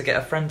 You'd have to get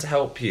a friend to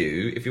help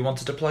you if you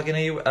wanted to plug in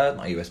a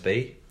not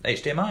USB,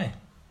 HDMI.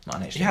 Not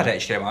an HDMI. You had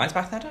HDMIs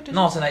back then, didn't you?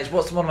 Not an H.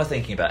 What am I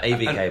thinking about? AV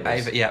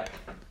cables. Yep.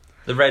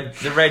 The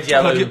red,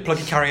 yellow. Plug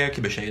your karaoke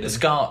machine in. The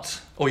SCART.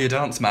 Or your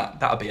dance mat.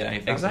 That would be an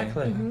AV.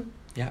 Exactly.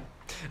 Yeah.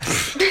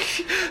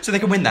 So they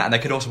can win that, and they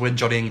could also win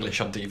Johnny English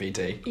on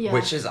DVD. Yeah.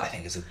 Which is, I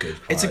think, is a good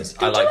prize. It's a-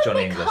 They I like do a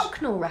Johnny Mick English.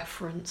 Hucknall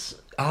reference.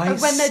 I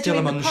when they're still doing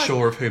am the pun-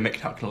 unsure of who Mick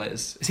Hucknall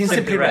is. Is he in Simply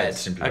Simply Red, Red?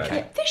 Simply Red.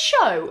 Okay. This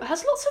show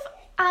has lots of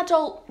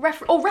adult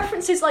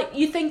references like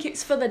you think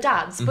it's for the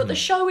dads, but the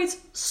show is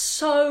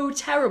so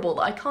terrible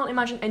that I can't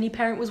imagine any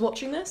parent was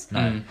watching this.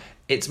 No.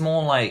 It's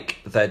more like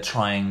they're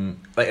trying...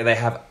 Like they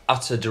have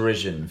utter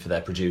derision for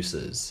their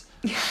producers.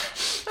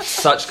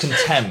 Such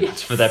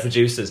contempt for their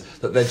producers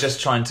that they're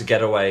just trying to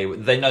get away...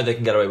 They know they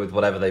can get away with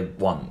whatever they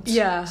want.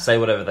 Yeah. Say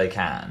whatever they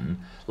can.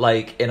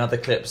 Like, in other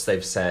clips,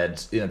 they've said,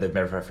 they've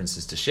made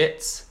references to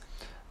shits.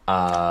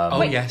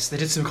 Yes, they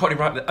did some Courtney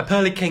Bride. A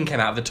Pearly King came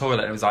out of the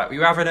toilet and was like, "Were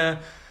you having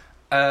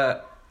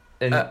a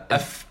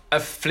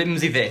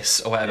flimsy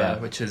this or whatever?" Yeah.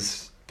 Which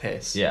is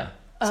piss. Yeah.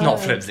 It's not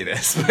flimsy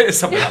this, but it's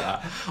something like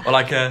that. Or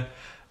like a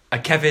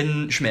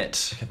Kevin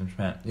Schmidt Kevin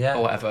Schmidt. Yeah.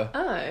 or whatever.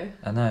 Oh.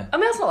 I know. I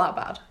mean, that's not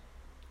that bad.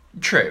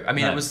 True. I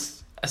mean, No. it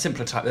was a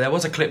simpler type. There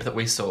was a clip that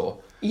we saw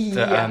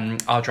that Yeah.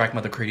 our drag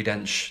mother Creedy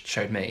Dench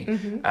showed me,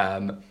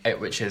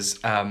 which is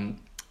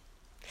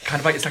kind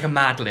of like, it's like a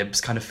Mad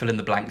Libs kind of fill in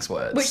the blanks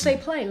words, Which they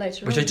play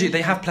later which on.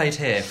 they have played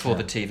here for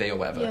the TV or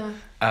whatever.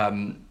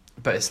 Yeah.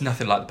 But it's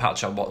nothing like the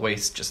patch on what we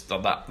just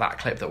on that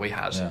clip that we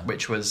had,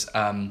 which was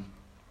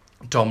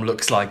Dom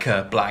looks like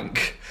a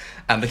blank,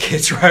 and the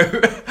kids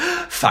wrote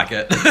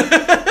faggot.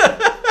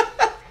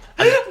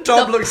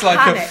 Dom The looks like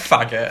a panic.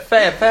 faggot.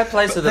 Fair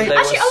play to them. They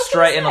Actually, I were was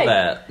straight in gonna on say,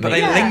 there. But they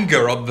Yeah.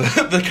 linger on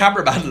the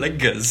cameraman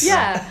lingers.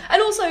 Yeah,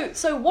 and also,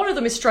 so one of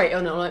them is straight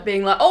on it,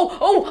 being like, "Oh,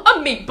 a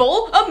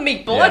meatball,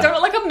 Yeah. I don't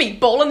look like a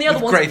meatball," and the other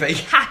With one's gravy.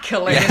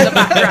 cackling in the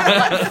background,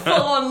 like full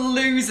on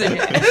losing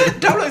it.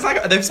 Dom looks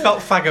like they've spelt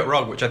faggot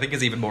wrong, which I think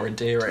is even more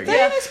endearing.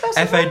 Yeah. FAGGET.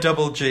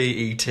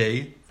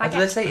 What did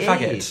they say?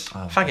 Faggot.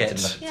 Oh, Faggot.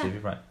 didn't look at the TV,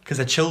 right. Because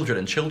they're children,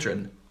 and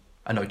children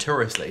are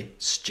notoriously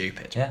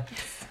stupid. Yeah.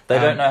 They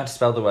don't know how to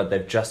spell the word.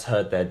 They've just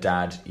heard their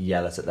dad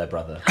yell it at their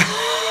brother.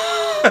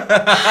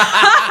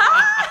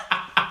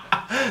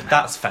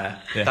 That's fair.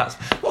 Yeah.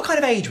 What kind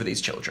of age were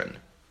these children?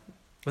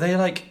 Were they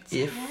like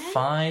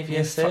 5,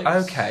 year 6.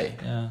 Okay.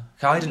 Yeah.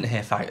 I didn't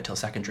hear faggot until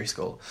secondary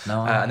school.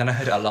 No. And then I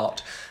heard it a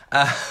lot.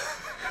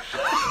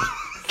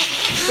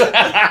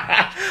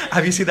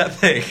 Have you seen that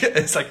thing?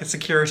 It's like a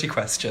security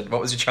question.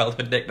 What was your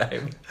childhood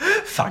nickname?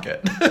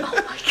 Faggot.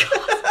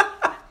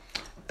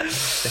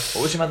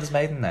 What was your mother's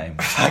maiden name?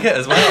 Faggot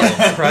as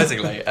well,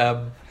 surprisingly.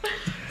 I'm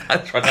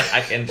trying to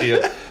hack into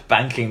your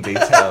banking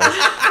details.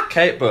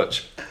 Kate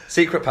Butch,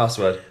 secret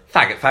password,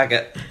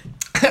 faggot.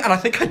 And I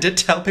think I did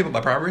tell people at my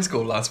primary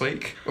school last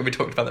week when we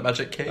talked about the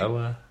magic key.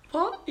 Oh,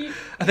 What?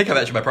 I think I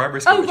mentioned my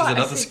primary school, Oh, which right, is I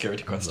another see.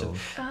 security question.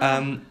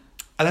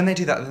 And then they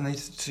do that, and then they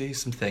do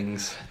some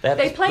things.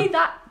 They play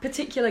that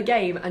particular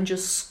game and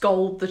just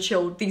scold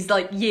the these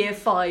like year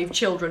 5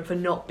 children for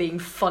not being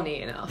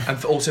funny enough. And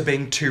for also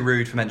being too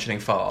rude for mentioning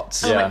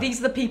farts. And Yeah. like, these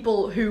are the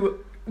people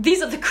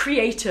these are the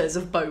creators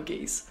of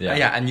bogeys. Yeah.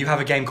 And you have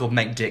a game called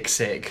Make Dick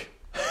Sick.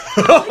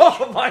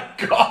 Oh my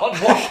god,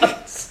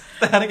 what?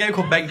 They had a game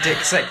called Make Dick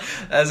Sick.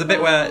 There's a bit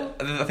where,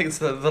 I think it's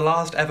the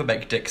last ever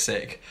Make Dick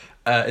Sick,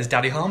 is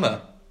Daddy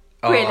Harmer.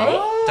 Really?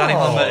 Danny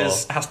Harmer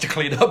has to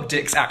clean up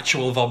Dick's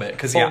actual vomit,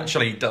 because he Oh.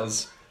 actually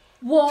does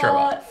throw up.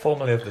 What?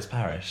 Formerly of this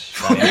parish,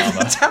 Danny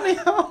Harmer. Danny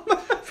Harmer.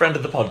 Friend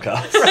of the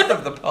podcast. Friend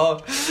of the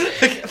pod.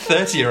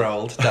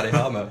 30-year-old Danny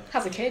Harmer.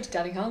 Has a kid,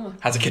 Danny Harmer.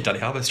 Has a kid, Danny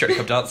Harmer. Strictly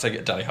Come Dancing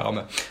at Danny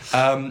Harmer.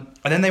 And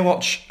then they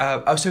watch...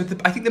 I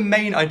think the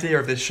main idea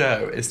of this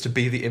show is to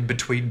be the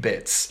in-between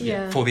bits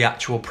Yeah. for the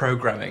actual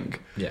programming.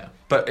 Yeah.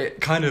 But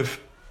it kind of...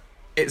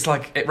 It's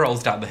like it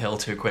rolls down the hill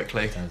too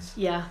quickly. It does.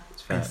 Yeah.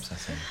 It's very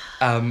upsetting.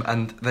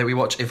 And then we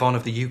watch Yvonne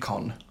of the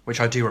Yukon, which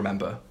I do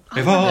remember. Oh,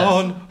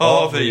 Yvonne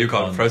of the Yukon,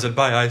 Yukon. frozen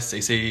by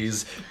icy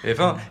seas.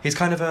 Yvonne. He's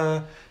kind of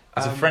a...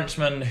 It's a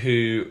Frenchman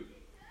who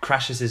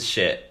crashes his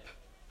ship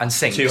and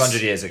sinks.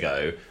 200 years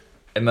ago,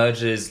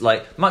 emerges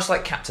much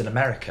like Captain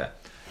America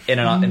in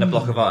a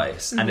block of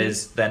ice, and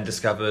is then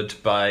discovered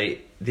by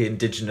the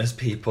indigenous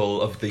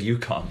people of the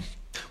Yukon.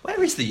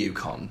 Where is the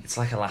Yukon? It's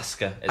like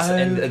Alaska. It's Oh,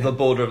 in okay. the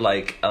border of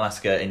like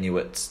Alaska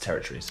Inuit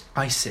territories.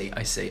 I see.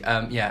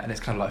 Yeah, and it's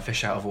kind of like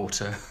fish out of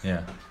water.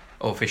 Yeah.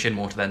 Or fish in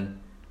water, then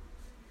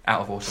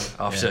out of water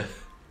after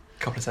a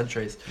couple of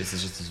centuries. This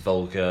is just this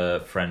vulgar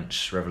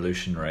French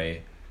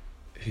revolutionary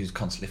who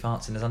constantly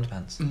farts in his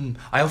underpants.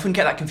 I often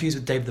get that confused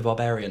with Dave the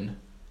Barbarian.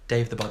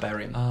 Dave the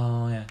Barbarian.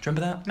 Oh, yeah. Do you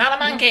remember that? Not a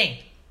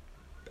monkey!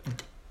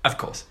 Of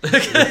course.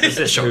 This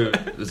is Sure.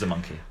 who was a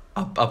monkey.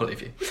 I'll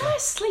believe you. Was I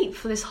asleep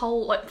for this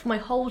whole, for my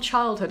whole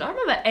childhood? I don't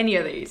remember any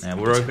of these. Yeah,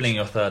 we're opening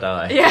your third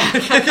eye.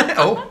 Yeah.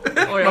 Oh,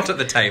 yeah. not at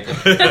the table.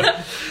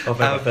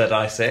 Opening your third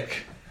eye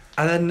sick.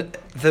 And then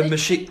the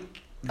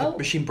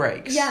machine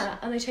breaks. Yeah,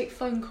 and they take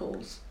phone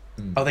calls.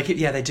 Oh,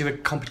 they do a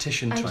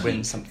competition to And win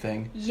keep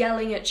something.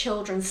 Yelling at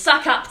children,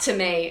 suck up to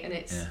me! And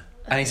it's... Yeah.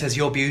 And he says,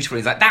 "You're beautiful."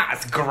 He's like,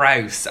 "That's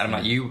gross." And I'm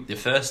like, your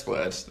first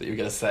word that you were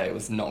going to say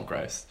was not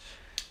gross.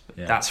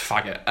 Yeah. That's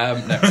faggot.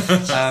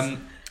 No.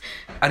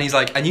 And he's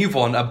like, "And you've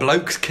won a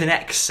Blokes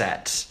Connect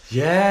set."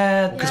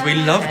 Yeah, Because we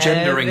love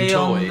gendering heavy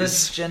on the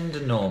toys. gender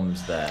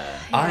norms there.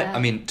 Yeah. I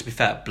mean, to be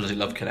fair, bloody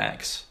love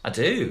Connects. I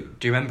do.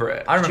 Do you remember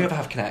it? I Did you remember- ever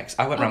have Connects?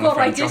 I went Oh round god,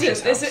 my I friend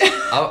Josh's didn't.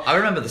 house. I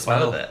remember the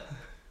smell of Well. it.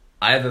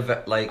 I have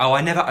a Oh,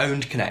 I never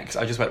owned Connects.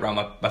 I just went round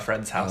my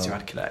friend's house who Oh.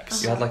 had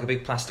Connects. You had like a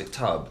big plastic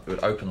tub. It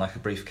would open like a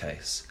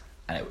briefcase,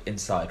 and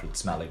inside would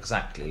smell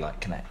exactly like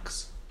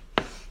Connects,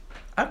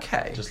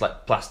 Okay. just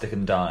like plastic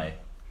and dye.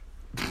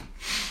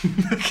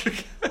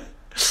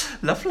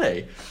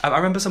 Lovely. I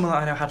remember someone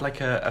that I know had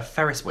like a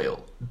Ferris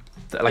wheel.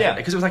 Yeah.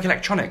 Because it was like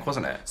electronic,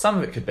 wasn't it? Some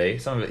of it could be.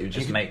 Some of it you would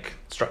just could- make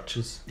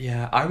structures.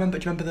 Yeah, I remember.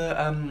 Do you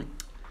remember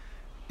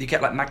you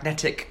get like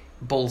magnetic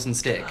balls and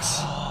sticks.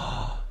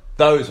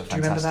 Those were Do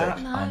you remember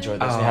fantastic. that? I enjoyed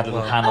those. No. They had little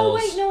Oh, well. panels. Oh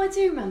wait, no, I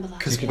do remember that.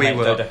 Because You could we make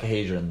were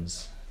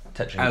dodecahedrons,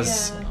 tetrahedrons.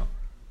 As- Yeah.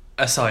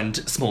 assigned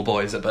small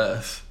boys at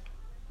birth.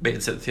 Me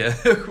and Cynthia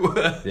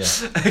were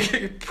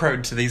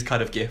prone to these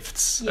kind of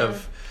gifts Yeah.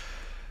 of.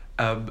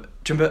 Do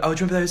you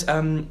remember those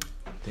oids?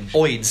 Do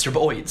you remember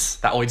oids?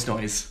 That oids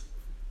noise.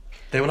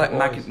 They were like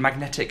Oids.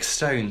 magnetic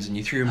stones, and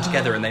you threw them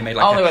together, and they made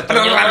like Oh, they went-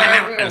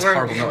 it was a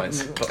horrible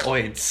noise. But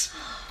oids.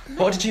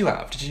 What did you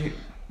have?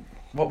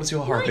 What was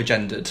your horribly Like-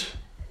 gendered?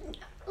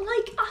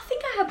 Like, I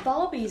think I had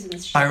Barbies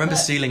and shit. I remember but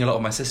stealing a lot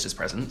of my sister's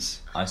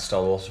presents. I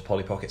stole a lot of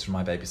Polly Pockets from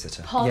my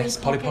babysitter. Polly Yes,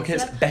 Polly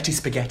Pockets, yeah. Betty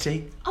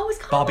Spaghetti. I was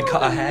kind Barbie of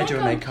cut her more hair of a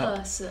during Lego makeup.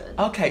 person.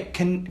 Okay,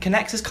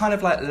 Connect is kind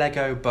of like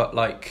Lego, but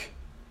like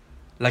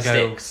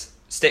Lego.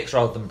 Sticks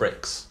rather than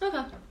bricks.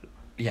 Okay,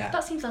 Yeah,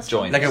 that seems less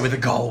Joint. Lego with a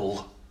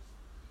goal.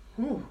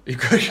 Ooh. You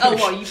could. Oh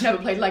well, you've never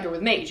played Lego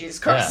with me, Jesus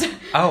Christ. Yeah.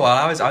 Oh well,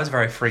 I was a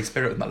very free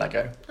spirit with my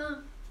Lego. Oh.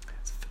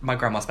 My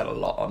grandma spent a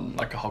lot on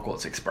like a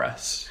Hogwarts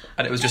Express,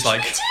 and it was just Yes,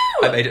 like me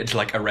too! I made it into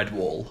like a red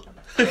wall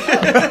with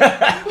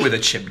a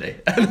chimney.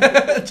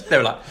 They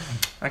were like,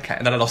 okay,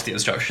 and then I lost the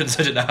instructions.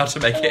 I didn't know how to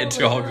make it Oh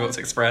into a my Hogwarts God.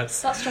 Express.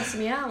 That's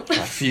stressing me out.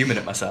 Fuming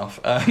at myself.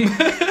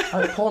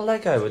 Oh, poor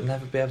Lego would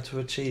never be able to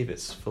achieve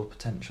its full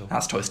potential.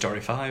 That's Toy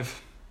Story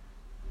 5.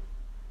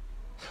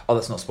 Oh,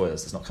 that's not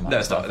spoilers. It's not come out. No,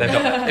 it's not.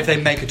 If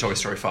they make a Toy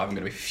Story 5, I'm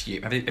going to be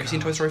fuming. Have you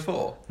seen Toy Story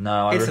 4?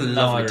 No, It's a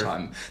lovely no,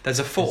 time. There's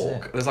a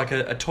fork. There's like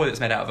a toy that's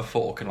made out of a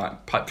fork and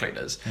like pipe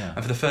cleaners. Yeah.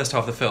 And for the first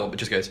half of the film, it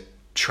just goes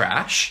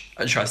trash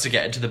and tries to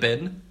get into the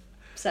bin.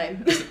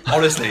 Same.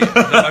 Honestly,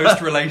 the most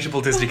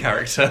relatable Disney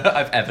character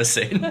I've ever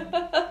seen.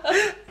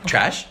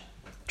 Trash.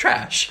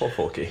 Poor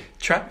Forky.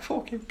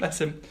 Forky, bless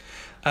him.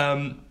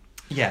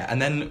 Yeah,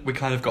 and then we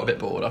kind of got a bit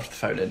bored after the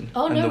phone in.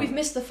 Oh And no, we've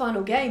missed the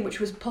final game,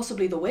 which was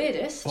possibly the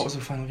weirdest. What was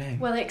the final game?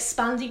 Where they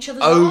expand each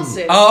other's Oh,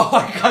 asses.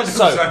 I kind of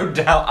So- zoned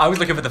out. I was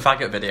looking for the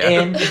faggot video.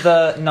 In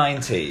the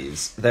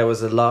 90s, there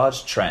was a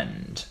large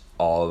trend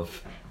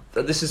of.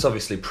 This is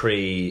obviously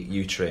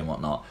pre-Utri and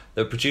whatnot.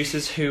 There were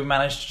producers who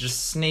managed to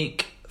just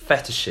sneak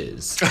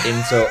fetishes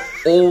into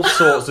all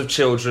sorts of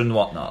children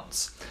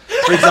whatnots.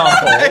 For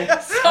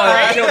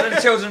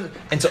example, children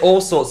into all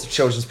sorts of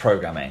children's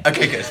programming.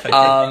 Okay, good.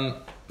 Thank you.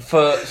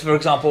 For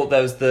example,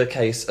 there was the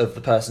case of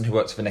the person who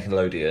works for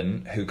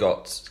Nickelodeon who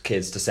got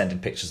kids to send in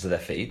pictures of their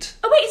feet.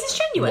 Oh wait, is this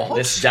genuine? What?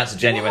 That's a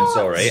genuine What?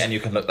 story, and you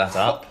can look that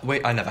up.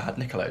 Wait, I never had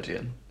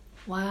Nickelodeon.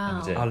 Wow.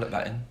 Never did. I'll look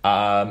that in.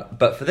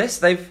 But for this,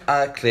 they've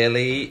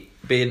clearly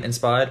been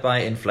inspired by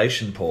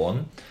inflation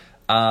porn,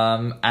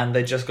 and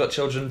they just got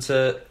children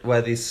to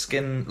wear these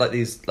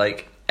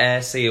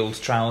air sealed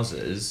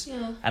trousers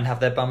Yeah. and have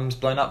their bums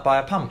blown up by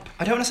a pump.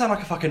 I don't want to sound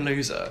like a fucking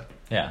loser.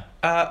 Yeah,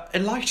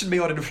 Enlighten me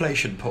on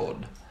inflation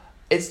porn.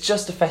 it's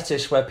just a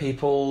fetish where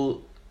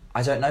people,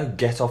 I don't know,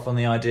 get off on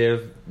the idea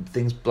of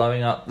things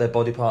blowing up, their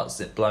body parts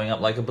blowing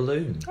up like a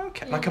balloon.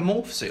 Okay, like a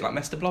morph suit, like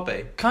Mr.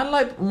 Blobby. Kind of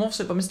like Morph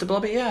Suit by Mr.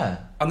 Blobby, yeah.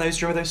 And those,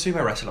 do you remember those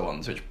sumo wrestler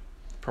ones, which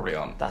probably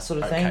aren't That sort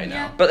of okay thing. now.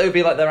 Yeah. But it would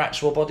be like their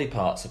actual body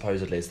parts,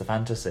 supposedly, is the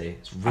fantasy.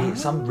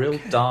 It's some real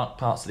okay. dark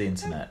parts of the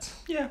internet.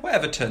 Yeah,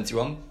 whatever turns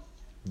you on.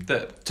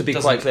 That To be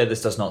doesn't- quite clear,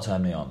 this does not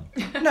turn me on.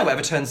 No,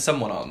 whatever turns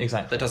someone on.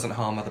 Exactly. That doesn't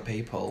harm other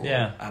people,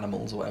 Yeah. or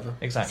animals, or whatever.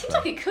 Exactly. Seems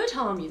like it could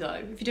harm you though,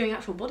 if you're doing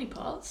actual body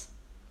parts.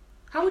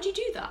 How would you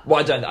do that? Well,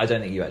 I don't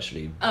think you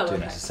actually Oh, do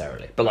okay.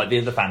 necessarily. But like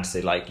the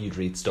fantasy, like you'd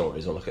read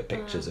stories or look at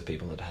pictures of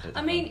people that had it.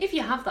 I mean, if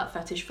you have that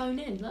fetish, phone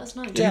in. Let us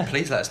know. Do Yeah.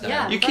 please let us know.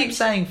 Yeah. you keep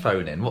saying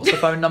phone in. What's the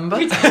phone number?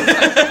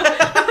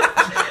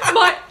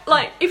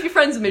 If you're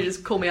friends with me,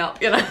 just call me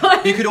up. You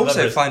know. You could also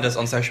Lovely. find us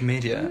on social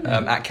media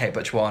at Kate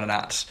Butch1 and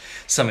at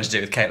Something to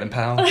Do with Caitlin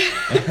Powell.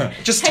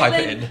 Just type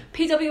it in.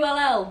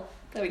 PWLL.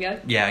 There we go.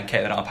 Yeah, and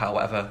Caitlin our pal,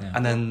 whatever. Yeah.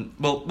 And then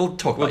we'll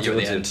talk about you We'll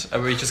at the do.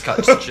 end. We just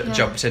got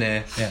jumped in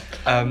here.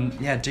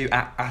 Yeah. Do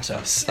at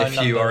us Phone if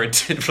you number. are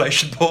into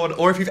inflation porn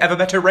or if you've ever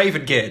met a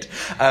Raven kid.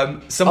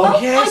 Someone, Oh,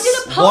 yes. I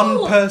did a poll.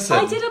 one person.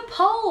 I did a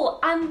poll,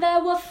 and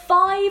there were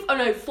 5. Oh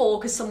no, 4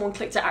 because someone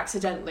clicked it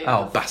accidentally.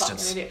 Oh, I'm a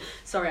bastards. fucking idiot.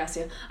 Sorry,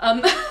 Asia.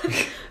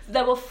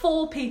 There were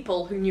 4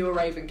 people who knew a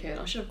Raven kid.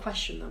 I should have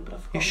questioned them, but I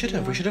forgot. You should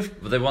have. We should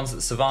have. Were they ones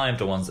that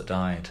survived or ones that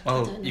died?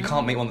 Well, don't you know.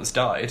 can't meet one that's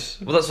died.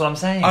 Well, that's what I'm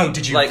saying. Oh,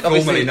 did you like, formally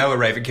obviously- know a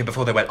Raven kid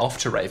before they went off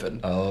to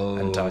Raven? Oh.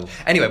 And died.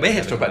 Anyway, we're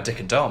here to talk about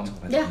Dick and Dom.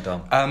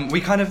 Yeah.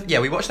 We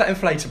we watched that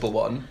inflatable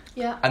one.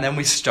 Yeah. And then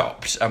we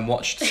stopped and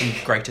watched some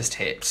greatest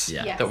hits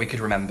Yeah. Yes. that we could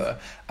remember.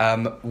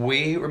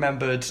 We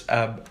remembered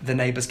the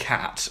neighbour's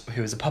cat,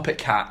 who is a puppet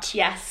cat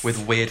Yes.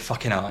 with weird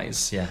fucking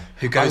eyes, Yeah.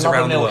 who goes I love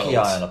around a the milky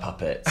world. eye on a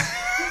puppet.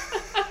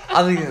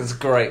 I think it's a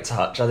great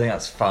touch. I think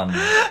that's fun.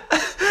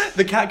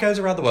 The cat goes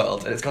around the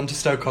world, and it's gone to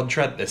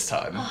Stoke-on-Trent this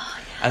time,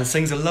 and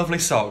sings a lovely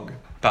song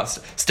about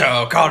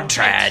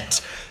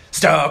Stoke-on-Trent,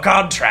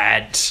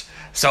 Stoke-on-Trent,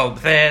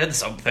 something,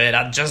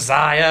 and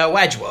Josiah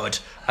Wedgwood.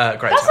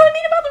 Great That's time. what I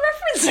mean about the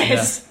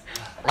references.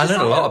 I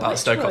learned a lot about Which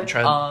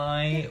Stoke-on-Trent.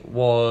 I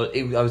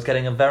was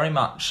getting a very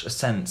much a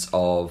sense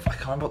of, I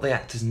can't remember what the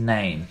actor's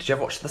name. Did you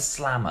ever watch The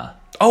Slammer?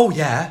 Oh,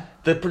 yeah.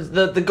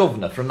 The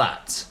governor from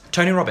that.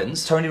 Tony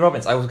Robbins. Tony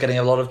Robbins. I was getting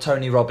a lot of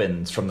Tony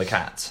Robbins from The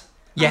Cat.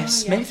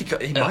 Yes, yeah. maybe he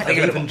might Thank have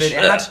you even very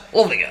been... much. It had...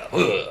 Lovely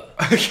girl.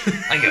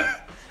 Thank you.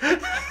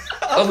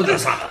 Lovely girl,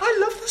 Slammer. I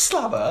love the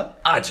Slammer.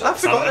 I I've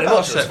forgotten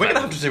about it. We're going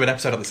to have to do an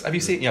episode on this. Have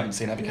you seen? You haven't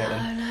seen, have you,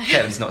 Caitlin? No.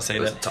 Caitlin's not seen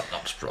It was it. a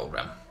top-notch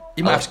programme.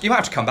 You might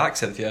have to come back,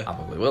 Cynthia. I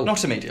probably will.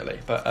 Not immediately,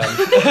 but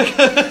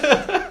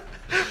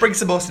bring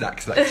some more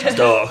snacks next time.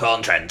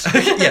 Stoke-on-Trent.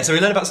 Yeah, so we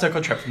learned about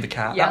Stoke-on-Trent from the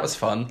cat. Yeah. That was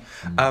fun.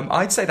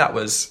 I'd say that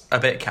was a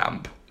bit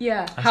camp.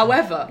 Yeah.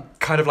 However,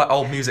 Kind of like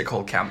old music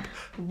hall camp.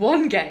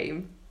 one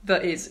game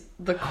that is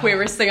the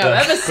queerest thing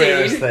I've ever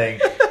Queerest seen thing.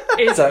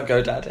 is Don't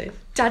Go Daddy.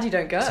 Daddy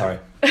Don't Go. Sorry.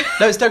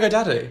 No, it's Don't Go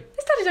Daddy.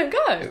 It's Daddy Don't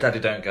Go. Daddy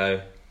Don't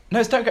Go. No,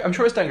 it's Don't Go... I'm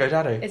sure it's Don't Go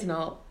Daddy. It's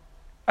not.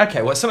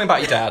 Okay, well, it's something about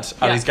your dad,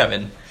 and Yeah. he's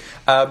going.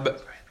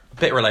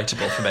 Bit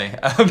relatable for me.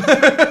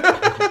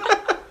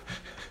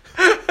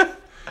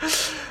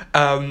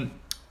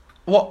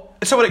 What?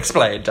 Someone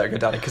explain Don't Go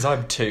Daddy, because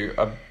I'm too...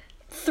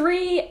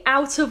 3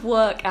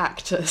 out-of-work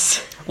actors.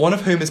 one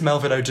of whom is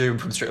Melvin O'Doom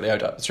from Strictly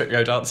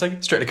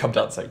Dancing. Strictly Come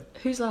Dancing.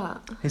 Who's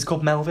that? He's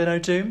called Melvin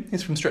O'Doom.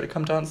 He's from Strictly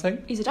Come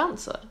Dancing. He's a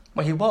dancer.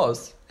 Well, he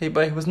was.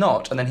 But he was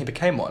not, and then he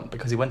became one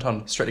because he went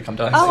on Strictly Come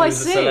Dancing. Oh, I He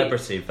was see. a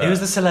celebrity. He was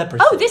the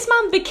celebrity. Oh, this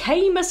man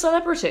became a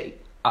celebrity.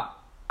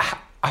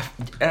 I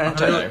don't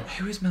know.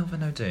 Who is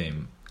Melvin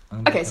O'Doom?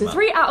 Okay, so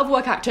 3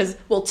 out-of-work actors,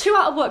 well, 2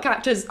 out-of-work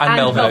actors And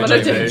Melvin O'Doom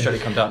O'Doom, from Strictly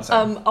Come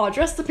Dancing. are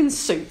dressed up in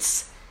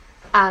suits,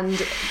 and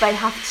they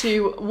have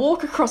to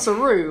walk across a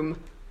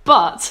room,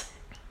 but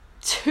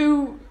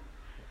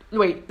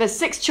there's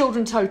 6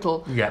 children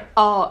total, Yeah.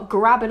 are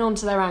grabbing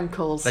onto their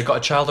ankles. They got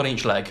a child on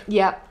each leg,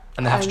 Yep.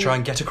 and they have to try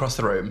and get across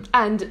the room.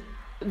 And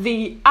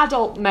the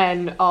adult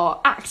men are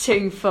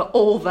acting for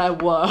all their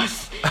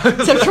worth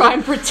to try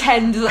and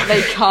pretend that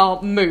they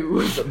can't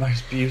move. The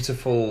most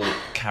beautiful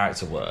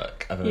character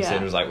work I've ever Yeah. seen.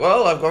 It was like,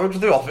 well, I've got to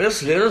the office.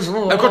 Here's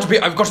I've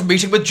got a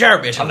meeting with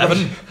Jeremy at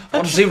 11. I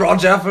want to see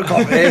Roger for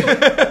coffee.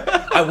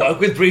 I work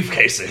with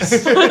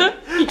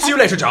briefcases. See you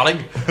later,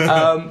 darling.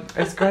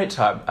 It's a great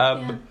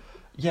time.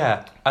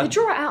 Yeah. They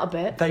draw it out a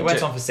bit. They It went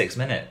do. on for 6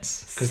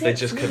 minutes because they 6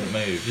 just couldn't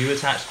move. You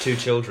attached 2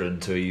 children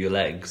to your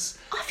legs.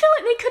 I feel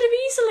like they could have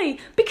easily,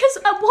 because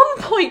at one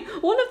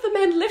point, one of the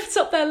men lifts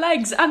up their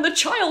legs and the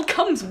child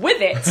comes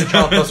with it. The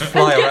child does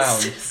fly and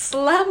around. gets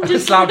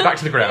slammed, Slammed back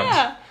to the ground.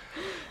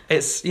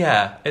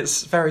 Yeah.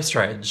 It's very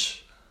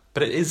strange,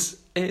 but it is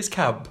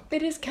camp.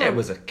 It is camp. It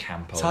was a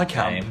camp high old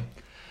camp. game.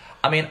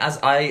 I mean, as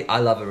I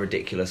love a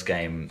ridiculous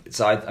game.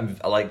 So I'm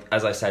like,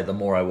 as I said, the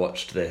more I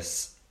watched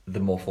this, the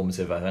more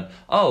formative I went.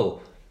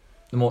 Oh,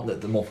 the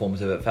more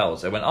formative it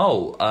felt. I went,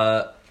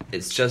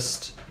 it's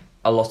just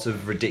a lot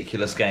of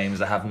ridiculous games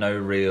that have no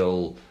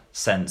real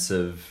sense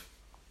of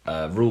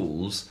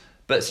rules,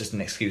 but it's just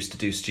an excuse to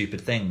do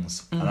stupid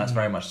things, and that's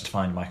very much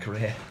defined my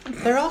career.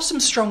 There are some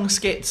strong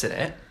skits in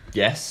it.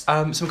 Yes.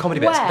 Some comedy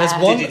bits. Where? There's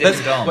one. Diddy Dick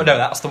and Dom. Well, no,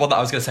 that's the one that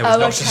I was going to say was Oh,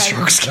 not okay. a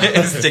strong skit.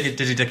 It's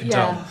Diddy Dick and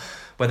Yeah. Dom,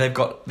 where they've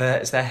got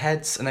it's their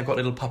heads and they've got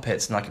little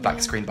puppets and like a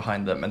black screen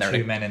behind them, and they're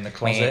 2 men in the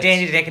closet.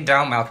 Diddy Dick and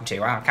Dom, welcome to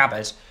our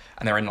cupboard,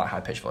 and they're in like high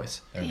pitched voice.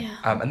 Yeah.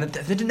 And then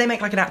didn't they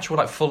make like an actual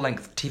like full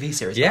length TV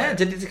series? Yeah,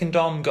 about it? Diddy Dick and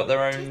Dom got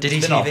their own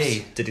Diddy spin-offs.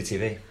 TV. Diddy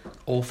TV.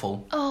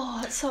 Awful. Oh,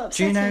 that's so Do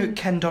upsetting. you know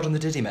Ken Dodd and the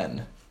Diddy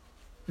Men?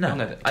 No,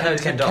 I know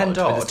Ken Dodd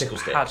with his tickle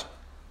stick.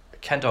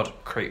 Ken Dodd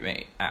creeped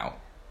me out.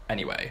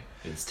 Anyway,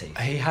 With his teeth.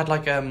 he had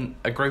like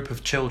a group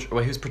of children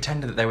where he was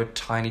pretending that they were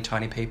tiny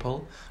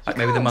people, like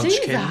maybe the can't do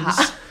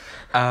Munchkins.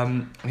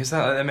 that. He was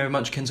like, maybe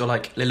Munchkins or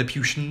like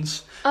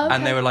Lilliputians, Okay.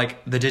 and they were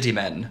like the Diddy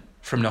Men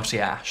from Naughty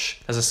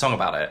Ash. There's a song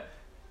about it.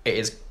 It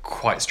is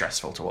quite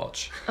stressful to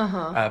watch,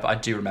 but I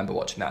do remember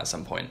watching that at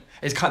some point.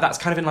 That's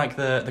kind of in like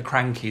the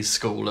Crankies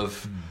school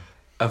of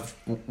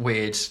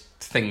weird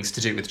things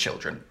to do with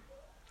children.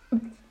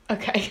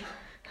 Okay.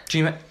 Do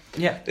you?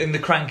 Yeah. In the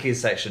Crankies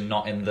section,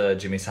 not in the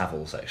Jimmy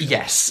Savile section.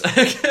 Yes.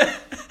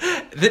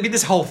 I mean,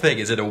 this whole thing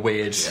is in a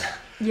weird.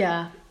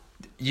 Yeah.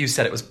 You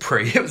said it was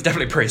It was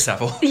definitely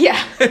pre-Savile.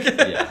 Yeah.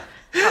 Yeah.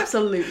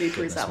 Absolutely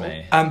Goodness pre-Savile.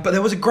 me. But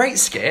there was a great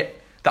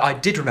skit that I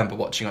did remember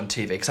watching on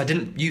TV because I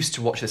didn't used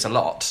to watch this a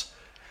lot,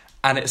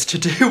 and it's to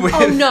do with.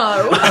 Oh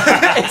no.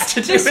 It's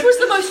to do This with was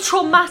the most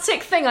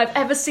traumatic thing I've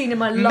ever seen in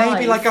my life.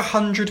 maybe like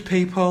 100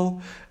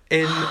 people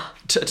in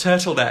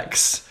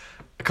turtlenecks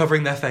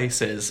covering their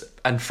faces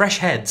and fresh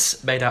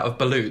heads made out of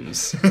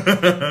balloons,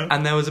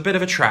 and there was a bit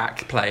of a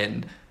track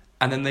playing,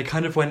 and then they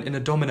kind of went in a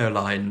domino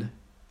line,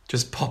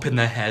 just popping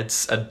their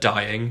heads and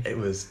dying. It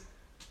was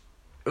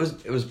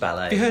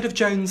ballet. Have you heard of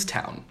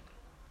Jonestown?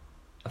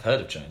 I've heard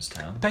of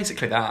Jonestown.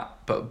 Basically that,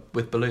 but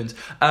with balloons.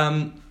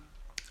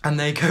 And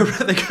they go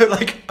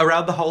like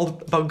around the whole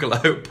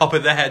bungalow,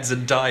 popping their heads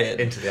and dying.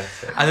 Into the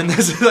attic. And then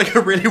there's like a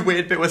really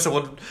weird bit where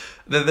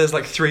there's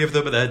like 3 of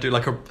them, and they do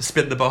like a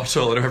spin the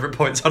bottle, and whoever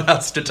points on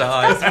has to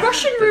die. That's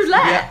Russian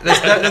roulette.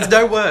 There's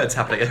no words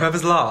happening, and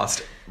whoever's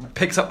last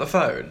picks up the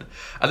phone,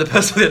 and the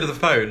person at the end of the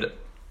phone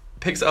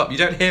picks it up. You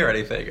don't hear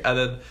anything, and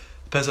then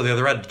the person on the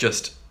other end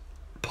just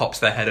pops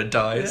their head and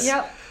dies.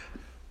 Yep.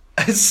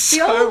 It's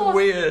The other so one,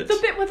 weird. The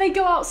bit where they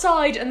go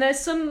outside and there's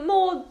some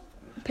more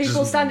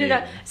people Just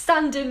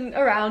standing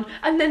around,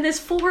 and then there's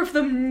 4 of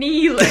them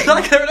kneeling.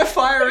 Like they're in a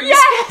firing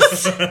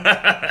Yes!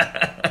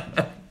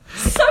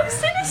 So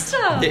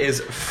sinister! It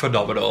is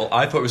phenomenal.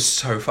 I thought it was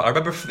so fun. I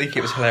remember thinking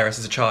it was hilarious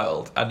as a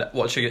child, and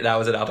watching it now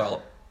as an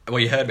adult. Well,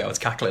 you heard me, I was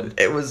cackling.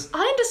 It was. I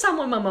understand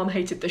why my mum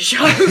hated the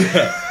show.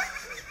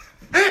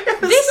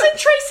 This and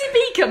Tracy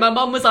Beaker, my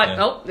mum was like,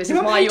 "Oh, this is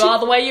Your mum why you hated- are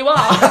the way you are."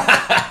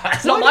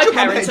 It's not my Why did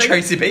your mum hate parenting.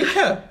 Tracy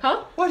Beaker?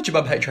 Huh? Why did your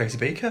mum hate Tracy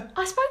Beaker?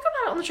 I spoke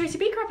about it on the Tracy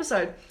Beaker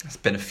episode. It's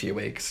been a few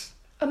weeks.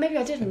 Or maybe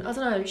I didn't. I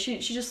don't know. She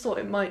just thought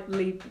it might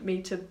lead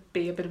me to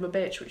be a bit of a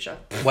bitch, which I...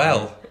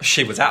 Well,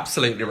 she was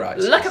absolutely right.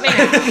 Look at me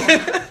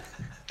now.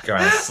 Go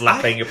around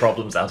slapping your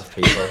problems out of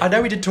people. I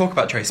know we did talk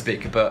about Tracy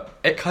Beaker, but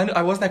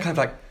I was there kind of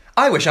like,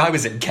 I wish I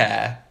was in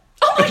Care.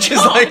 Oh my Which God.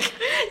 is like,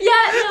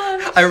 Yeah,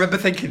 no. I remember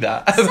thinking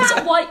that. I was That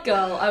like, white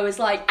girl, I was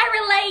like,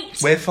 I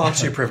relate. we're far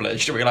too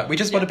privileged. We're like, we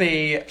just want to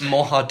be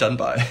more hard done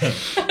by.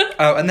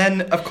 Oh, and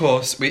then, of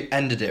course, we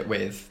ended it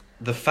with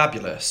the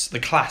fabulous, the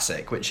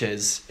classic, which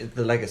is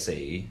The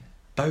legacy.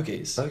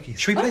 Bogies. Bogies.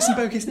 Should we play some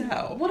Bogies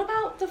now? What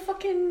about the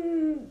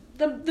fucking...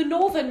 The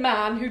northern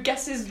man who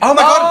guesses... Oh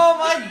my god! Oh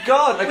my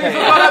god! Okay.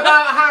 What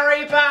about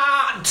Harry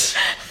Bat?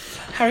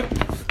 Harry...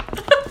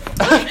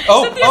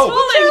 oh, Cynthia's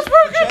falling.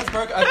 the chair's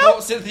broken. I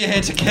brought Cynthia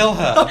here to kill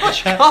her. The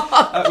chair-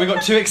 we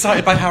got too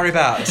excited by Harry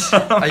Bat.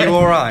 Are you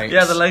alright?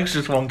 Yeah, the legs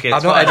just wonky.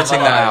 I'm not editing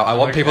that out. I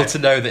want people to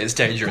know that it's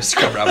dangerous to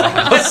come around my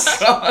house.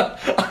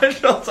 I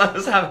thought I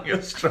was having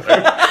a stroke.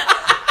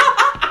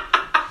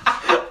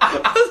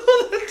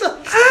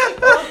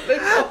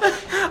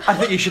 I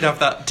think you should have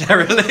that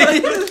derelict.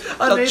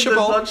 I need the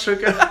blood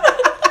sugar.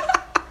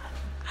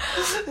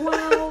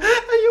 Wow.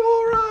 Are you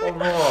alright?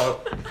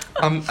 What?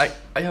 I'm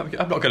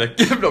not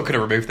gonna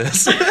remove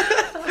this.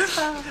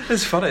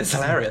 It's funny. It's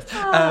hilarious.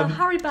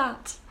 Harry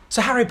Bat.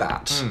 So Harry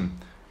Bat,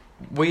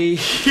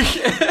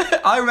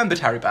 I remembered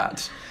Harry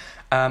Bat,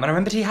 and I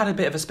remembered he had a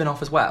bit of a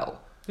spin-off as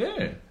well.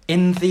 Yeah.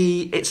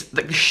 It's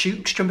like the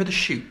Shoot. Do you remember the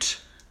Shoot?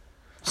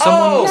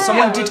 Someone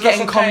yeah, did with get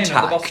in Russell Kane at the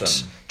contact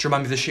bottom. to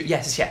remind me of the Shoot.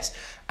 Yes.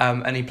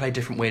 And he played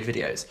different weird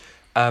videos.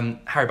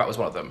 Harry Bat was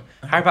one of them.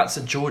 Harry Bat's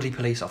a Geordie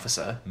police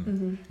officer.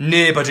 Mm-hmm.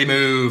 Nobody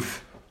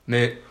move.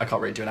 I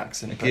can't really do an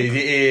accent.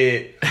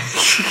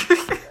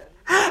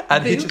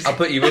 And he just, I'll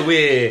put you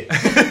away.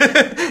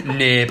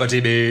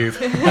 nobody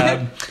move.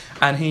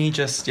 And he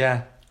just,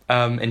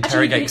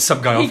 interrogates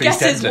some guy off He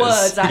guesses EastEnders.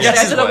 words, actually. He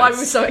guesses I don't know why we words.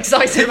 were so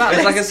excited about It's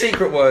this. like a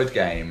secret word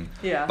game.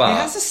 Yeah. He But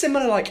has a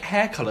similar like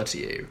hair colour to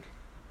you.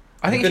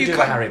 I think could if you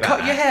do a Harry Bat.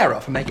 cut your hair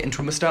off and make it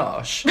into a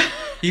moustache,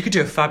 you could do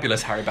a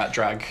fabulous Harry Bat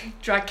drag.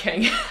 Drag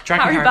King.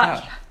 Drag King Harry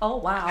Bat. Oh,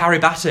 wow. Harry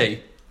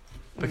Batty.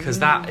 Because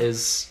that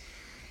is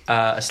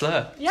a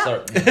slur. Yeah. sorry.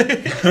 I don't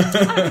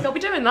think I'll be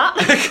doing that.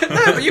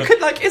 No, but you could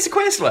it's a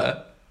queer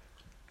slur.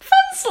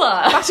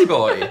 Fenslur. Batty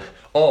boy.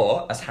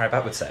 Or, as Harry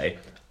Bat would say,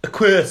 a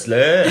queer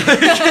slur.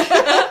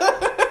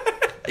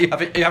 You're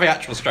having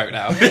actual stroke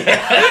now.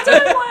 I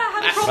don't know why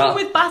I had a problem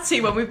with Batty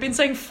when we've been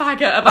saying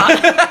faggot about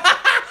it.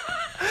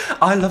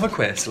 I love a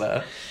queer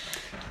slur.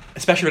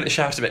 Especially when it's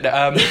shouted a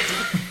bit.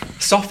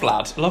 Soft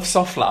lad. Love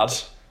soft lad.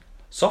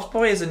 Soft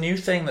boy is a new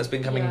thing that's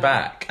been coming Yeah.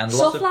 back, and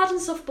Soft lots of lad and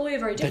soft boy are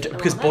very different.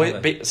 Because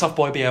aren't they? soft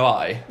boy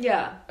BOI.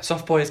 Yeah.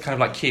 Soft boy is kind of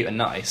like cute and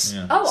nice.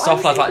 Yeah. Oh,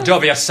 Soft lad's like, don't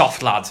be a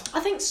soft lad.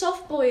 I think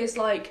soft boy is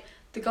like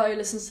the guy who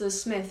listens to the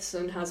Smiths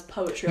and has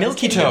poetry. on his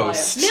Milky Tinder bio.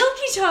 Toast.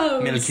 Milky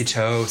Toast. Milky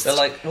toast. they're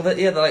like,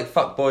 they're like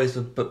fuck boys,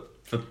 but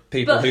for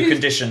people But who who-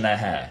 condition their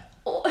hair.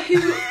 Or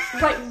who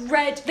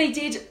read? They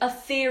did a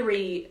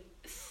theory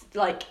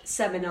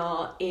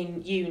seminar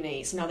in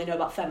uni, so now they know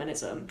about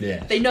feminism.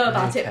 Yeah. They know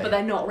about it, Okay. but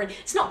they're not really.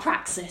 It's not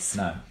praxis.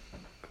 No.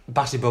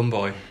 Batty bum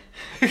boy.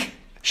 Shit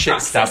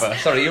Praxis. stabber.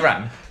 Sorry, you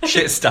ran.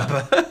 Shit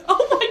stabber.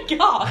 Oh my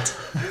god.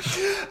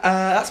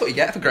 That's what you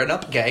get for growing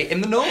up gay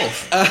in the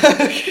north.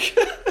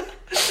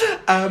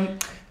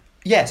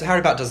 So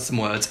Harry Bat does some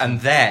words, and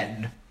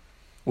then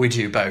we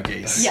do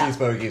bogies. Yeah.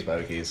 Bogies.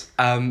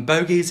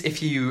 Bogies,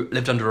 if you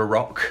lived under a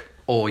rock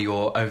or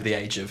you're over the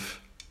age of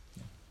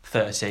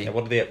 30. Yeah,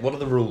 what are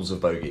the rules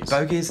of bogies?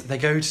 Bogies, they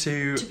go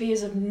to... To be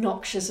as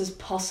obnoxious as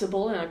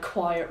possible in a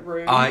quiet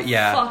room.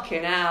 Yeah.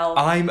 Fucking hell.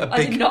 I'm a I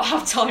big... did not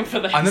have time for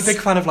this. I'm a big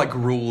fan of like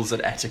rules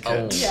and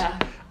etiquette. Yeah.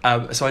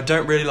 So I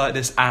don't really like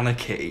this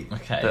anarchy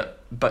Okay.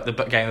 but the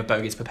game of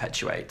bogies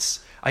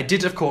perpetuates. I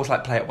did, of course,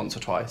 play it once or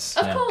twice.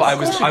 Of Yeah. course.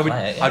 But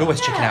yeah. I'd always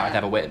chicken out. Yeah. I'd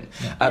never win.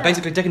 Yeah.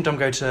 Basically, Dick and Dom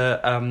go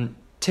to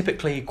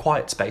typically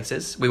quiet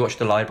spaces. We watch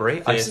the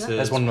library. Theatres,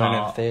 There's one known in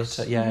a parks.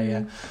 theatre.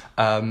 Yeah.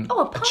 Oh,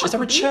 a park Is there a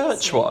would be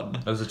church easy. one?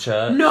 There was a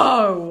church.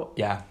 No.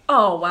 Yeah.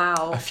 Oh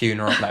wow. A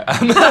funeral. No.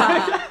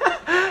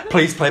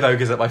 Please play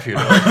bogies at my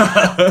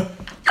funeral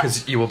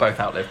because you will both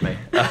outlive me.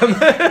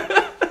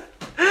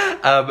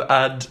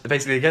 And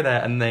basically, they go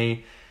there and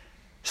they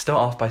start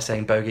off by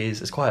saying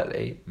bogies as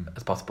quietly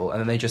as possible, and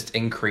then they just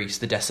increase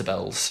the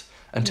decibels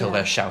until Yeah.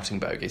 they're shouting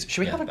bogies.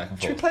 Should we Yeah, have back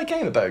and should we forth. play a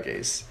game of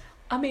bogies?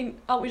 I mean,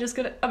 aren't we just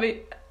gonna? I mean,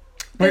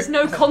 There's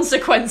no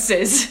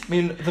consequences. I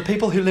mean, the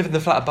people who live in the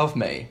flat above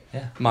me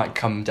Yeah. might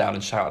come down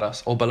and shout at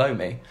us, or below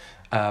me.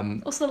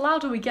 Also, the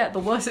louder we get, the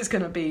worse it's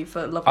going to be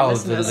for lovely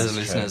listeners. The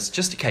listeners.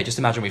 Just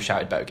imagine we've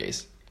shouted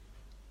bogeys.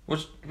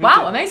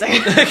 Wow, amazing.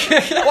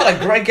 What a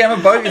great game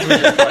of bogeys we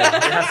just played.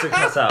 We had to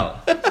cut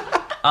out.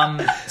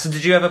 So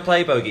did you ever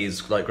play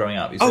bogeys like growing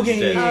up? You said you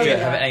did. yeah. Did you yeah.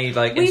 have any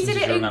like We instances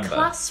did it you in remember?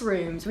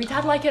 classrooms. We'd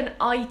had like an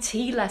IT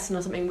lesson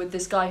or something with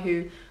this guy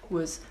who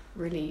was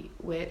really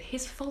weird.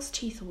 His false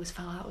teeth always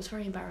fell out. It was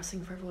very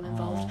embarrassing for everyone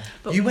involved.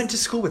 But You went to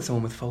school with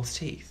someone with false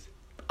teeth?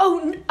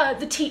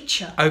 the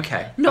teacher.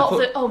 Okay. Not I thought-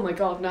 the. Oh my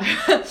god, no.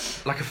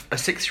 Like a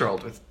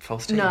 6-year-old with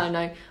false teeth?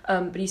 No.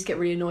 But he used to get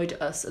really annoyed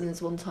at us. And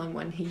there's one time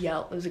when he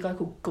yelled. There was a guy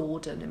called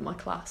Gordon in my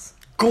class.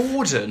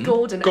 Gordon?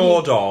 Gordon.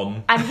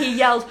 Gordon. And he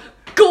yelled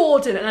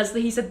Gordon, and as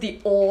he said the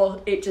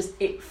 "or,"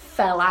 it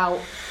fell out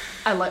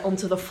and like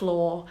onto the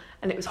floor,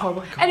 and it was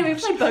horrible. Anyway, we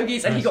played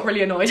bogeys, and he got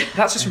really annoyed.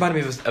 That's just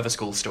reminded me of a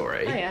school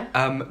story. Oh,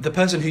 yeah? The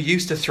person who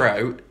used to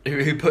throw,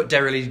 who put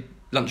Derrily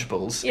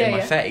Lunchables in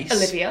my face.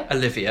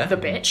 Olivia. The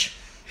bitch.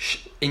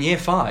 In year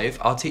 5,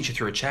 our teacher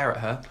threw a chair at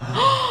her.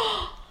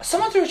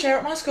 Someone threw a chair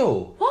at my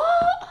school.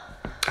 What?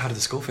 How did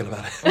the school feel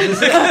about it?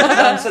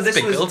 So this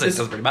Big was building, this,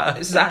 doesn't really matter.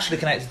 this is actually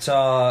connected to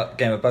our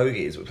game of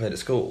bogeys we played at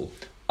school.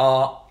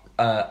 Our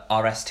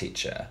RS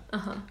teacher,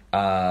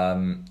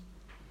 I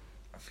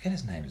forget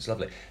his name. It's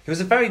lovely. He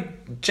was a very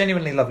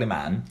genuinely lovely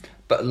man,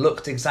 but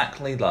looked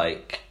exactly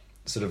like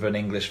sort of an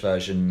English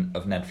version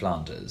of Ned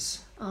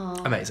Flanders,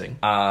 Amazing.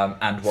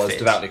 and was Fit.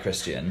 devoutly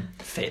Christian.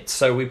 Fit.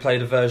 So we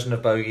played a version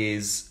of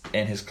bogeys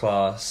in his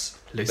class,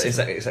 but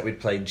Lucifer. except we'd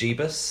played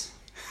Jeebus.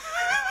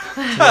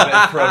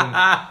 From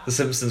The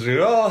Simpsons, we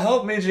go, "Oh,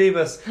 help me,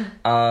 Jeebus!"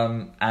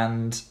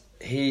 And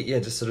he,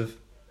 just sort of,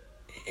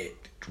 it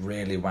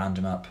really wound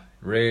him up,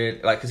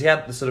 really, like, because he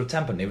had the sort of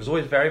temper. And he was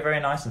always very, very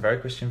nice and very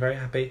Christian, very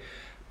happy,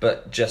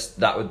 but just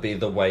that would be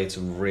the way to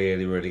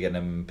really, really get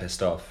him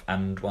pissed off.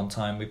 And one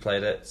time we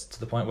played it to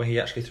the point where he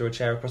actually threw a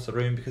chair across the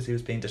room because he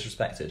was being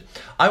disrespected.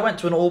 I went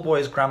to an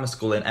all-boys grammar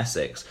school in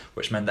Essex,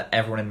 which meant that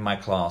everyone in my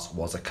class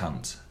was a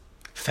cunt.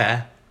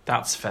 Fair.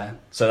 That's fair.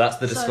 So that's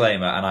the So,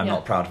 disclaimer, and I'm yeah.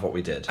 not proud of what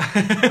we did.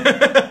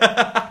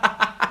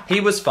 He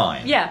was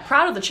fine. Yeah,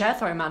 proud of the chair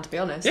throwing man, to be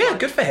honest. Yeah, Like,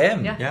 good for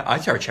him. Yeah. Yeah,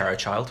 I'd throw a chair at a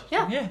child.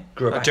 Yeah. Yeah,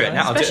 grew up I'll do it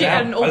now. I'll do it Especially now.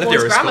 at an I lived all-boys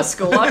near a grammar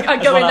school. school.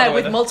 I'd go one in there other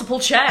with way. multiple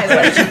chairs.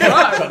 Ready to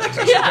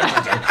go.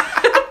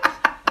 Yeah.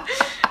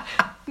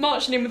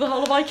 Marching in with the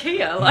whole of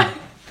IKEA. Like.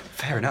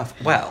 Fair enough.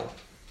 Well,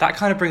 that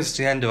kind of brings us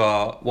to the end of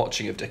our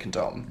watching of Dick and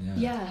Dom.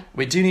 Yeah.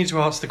 We do need to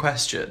ask the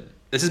question.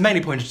 This is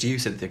mainly pointed to you,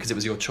 Cynthia, because it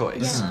was your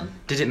choice. Yeah.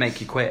 Did it make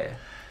you queer?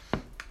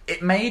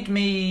 It made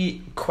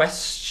me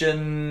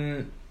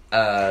question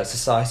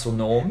societal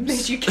norms.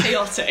 Made you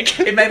chaotic.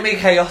 It made me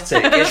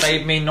chaotic. It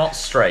made me not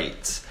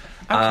straight.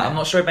 Okay. I'm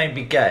not sure it made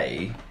me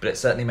gay, but it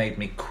certainly made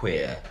me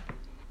queer.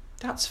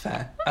 That's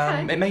fair.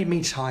 Okay. It made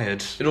me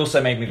tired. It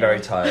also made me very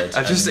tired.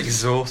 I'm just and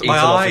exhausted. eat My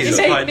a lot of eyes It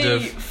sugar. made kind me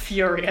of...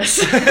 furious.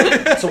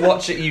 To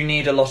watch it, you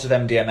need a lot of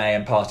MDMA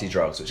and party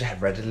drugs, which are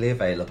readily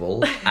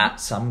available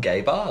at some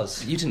gay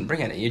bars. You didn't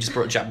bring any. You just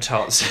brought jam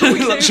tarts Can and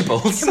we do-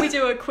 Lunchables. Can we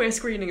do a queer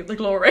screening of The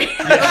Glory?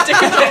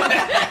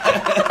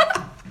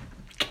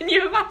 Can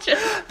you imagine?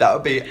 That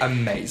would be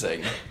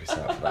amazing. We set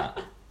up for that.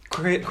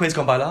 Quiz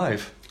Gone By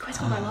Live. Quiz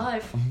on my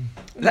life.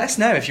 Let us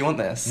know if you want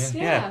this.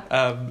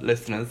 Yeah.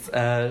 Listeners,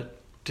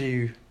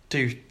 do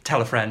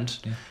tell a friend.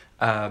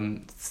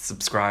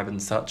 Subscribe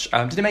and such.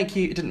 Did it make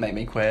you? It didn't make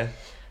me queer.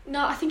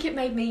 No, I think it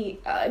made me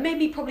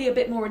probably a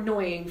bit more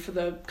annoying for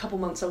the couple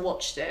months I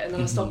watched it, and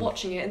then I stopped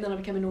watching it, and then I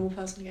became a normal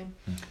person again.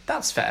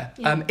 That's fair.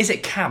 Yeah. Is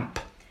it camp?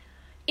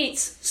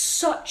 It's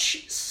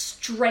such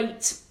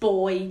straight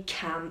boy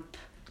camp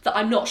that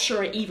I'm not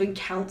sure it even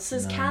counts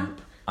as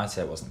camp. I'd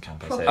say it wasn't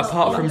camp. I'd say Proper- it's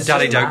Apart from it's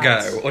Daddy just Don't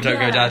lads. Go or Don't Go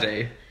Yeah.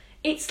 Daddy.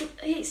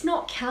 It's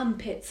not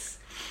camp. It's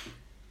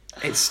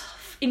It's.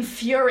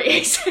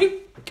 infuriating.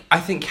 I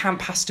think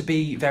camp has to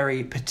be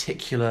very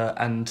particular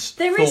and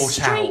There thought is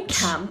straight out.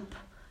 camp,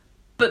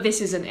 but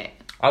this isn't it.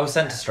 I was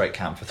sent to straight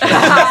camp for 3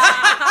 months.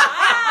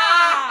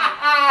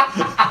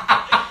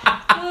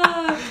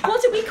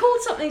 What did we call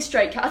something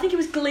straight camp? I think it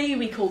was Glee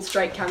we called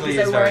straight camp Glee because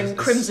they is were very- wearing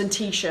crimson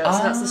t-shirts,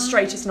 and that's the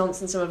straightest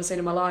nonsense I've ever seen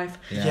in my life.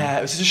 Yeah,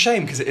 it was just a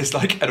shame because it is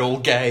like an all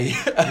gay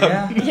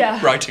Yeah.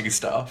 writing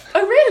stuff.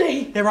 Oh,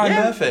 really? Yeah, Ryan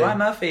Murphy. Ryan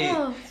Murphy.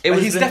 Oh. It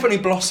was He's the- definitely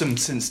blossomed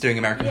since doing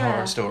American Yeah.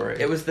 Horror Story.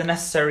 It was the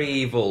necessary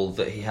evil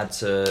that he had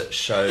to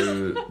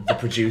show the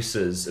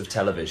producers of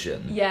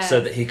television, Yeah.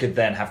 so that he could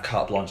then have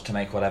carte blanche to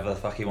make whatever the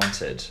fuck he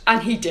wanted.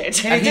 And he did.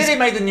 And he did. He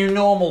made the new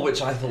normal,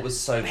 which I thought was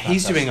so.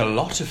 He's fantastic. doing a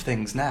lot of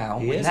things now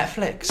He with is.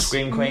 Netflix.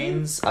 Scream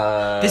Queens.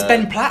 This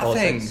Ben Platt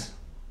politics.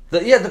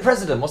 The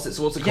president. What's it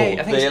called? Yeah, I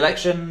think the it's-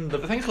 election. I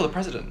think it's called the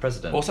President.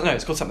 President. Also, no,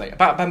 it's called something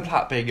about Ben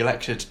Platt being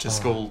elected to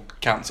school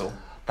council.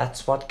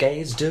 That's what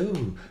gays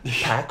do.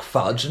 Pack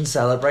fudge and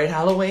celebrate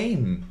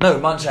Halloween. No,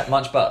 munch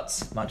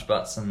butts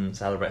and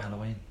celebrate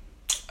Halloween.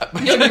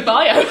 Your new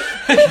bio.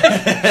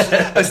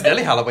 It's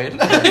nearly Halloween.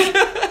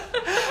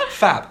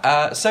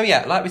 Fab. So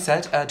yeah, like we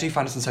said, do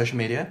find us on social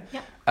media.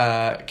 Yeah.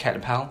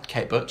 Caitlin Powell,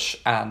 Kate Butch,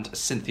 and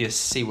Cynthia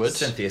Seward.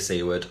 Cynthia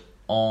Seward.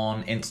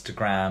 On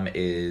Instagram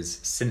is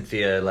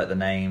Cynthia like the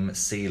name,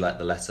 C like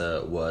the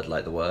letter, word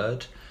like the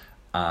word.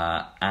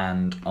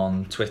 And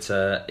on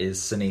Twitter is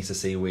Sunita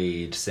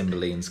Seaweed,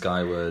 Cymbeline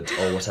Skyward,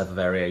 or whatever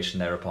variation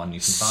thereupon you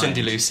can find.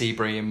 Cindy Lou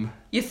Seabream.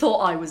 You thought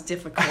I was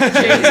difficult.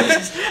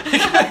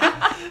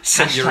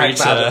 Hashtag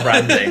bad at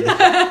branding.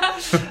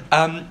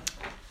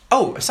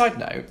 A side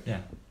note.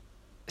 Yeah.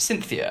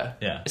 Cynthia.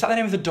 Yeah. Is that the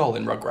name of the doll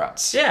in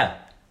Rugrats? Yeah.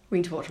 We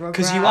need to watch Rugrats.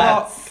 Because you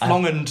are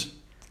long and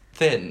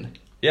thin.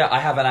 Yeah, I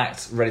have an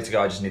act ready to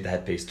go. I just need the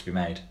headpiece to be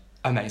made.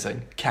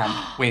 Amazing.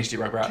 We need to do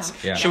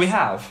Rugrats. Yeah. Shall we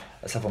have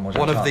Let's have one more.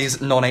 one of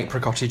these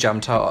non-apricoty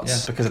jam tarts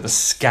Yeah. because of the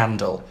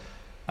scandal?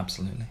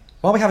 Absolutely.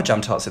 While we have a jam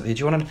tart, Cynthia, do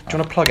you want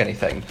to plug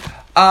anything?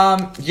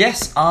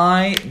 Yes,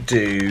 I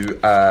do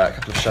a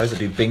couple of shows. I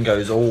do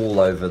bingos all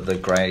over the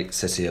great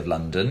city of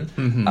London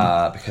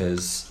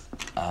because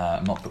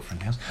I'm not booked for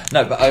anything else.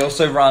 No, but I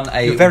also run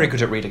a... You're very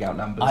good at reading out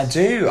numbers. I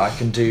do. I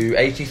can do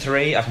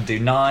 83, I can do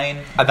 9,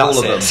 And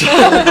all that's of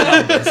them. All of the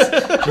numbers.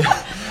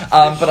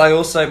 But I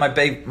also, my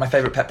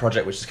favourite pet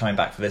project, which is coming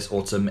back for this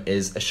autumn,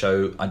 is a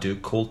show I do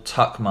called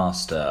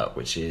Tuckmaster,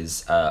 which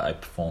is, I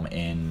perform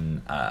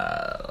in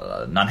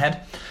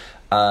Nunhead.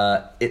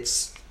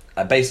 It's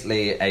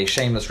basically a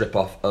shameless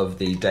rip-off of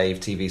the Dave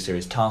TV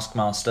series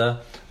Taskmaster,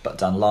 but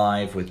done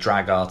live with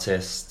drag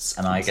artists,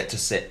 and I get to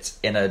sit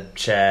in a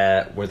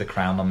chair with a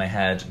crown on my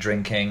head,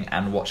 drinking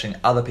and watching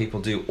other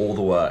people do all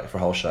the work for a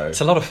whole show.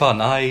 It's a lot of fun.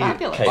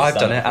 Fabulous. I've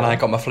done it, and I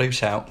got my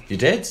flute out. You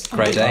did?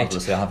 Great day.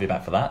 Marvellously, I'll have you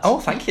back for that. Oh,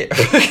 thank you.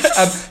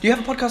 You have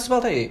a podcast as well,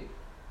 don't you?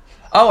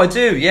 Oh, I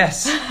do,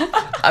 yes.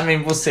 I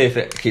mean, we'll see if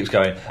it keeps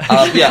going.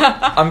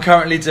 Yeah, I'm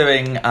currently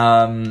doing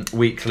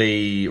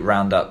weekly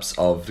roundups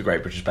of the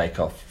Great British Bake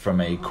Off from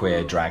a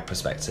queer drag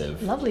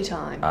perspective. Lovely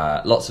time.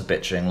 Lots of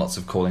bitching, lots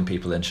of calling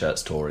people in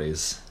shirt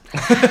Tories.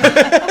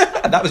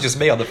 And that was just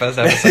me on the first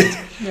episode.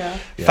 Yeah.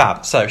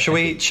 Fab. So, shall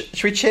we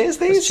cheers these?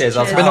 Let's cheers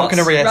our We're not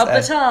going to tarts.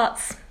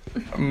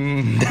 Rub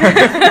the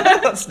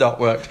tarts. That's not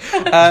worked.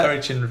 Very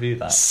chin review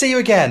that. See you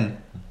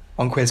again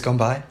on Quiz Gone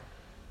By.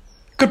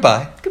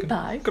 Goodbye.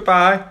 Goodbye.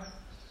 Goodbye.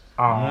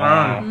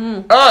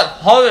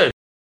 Horrid.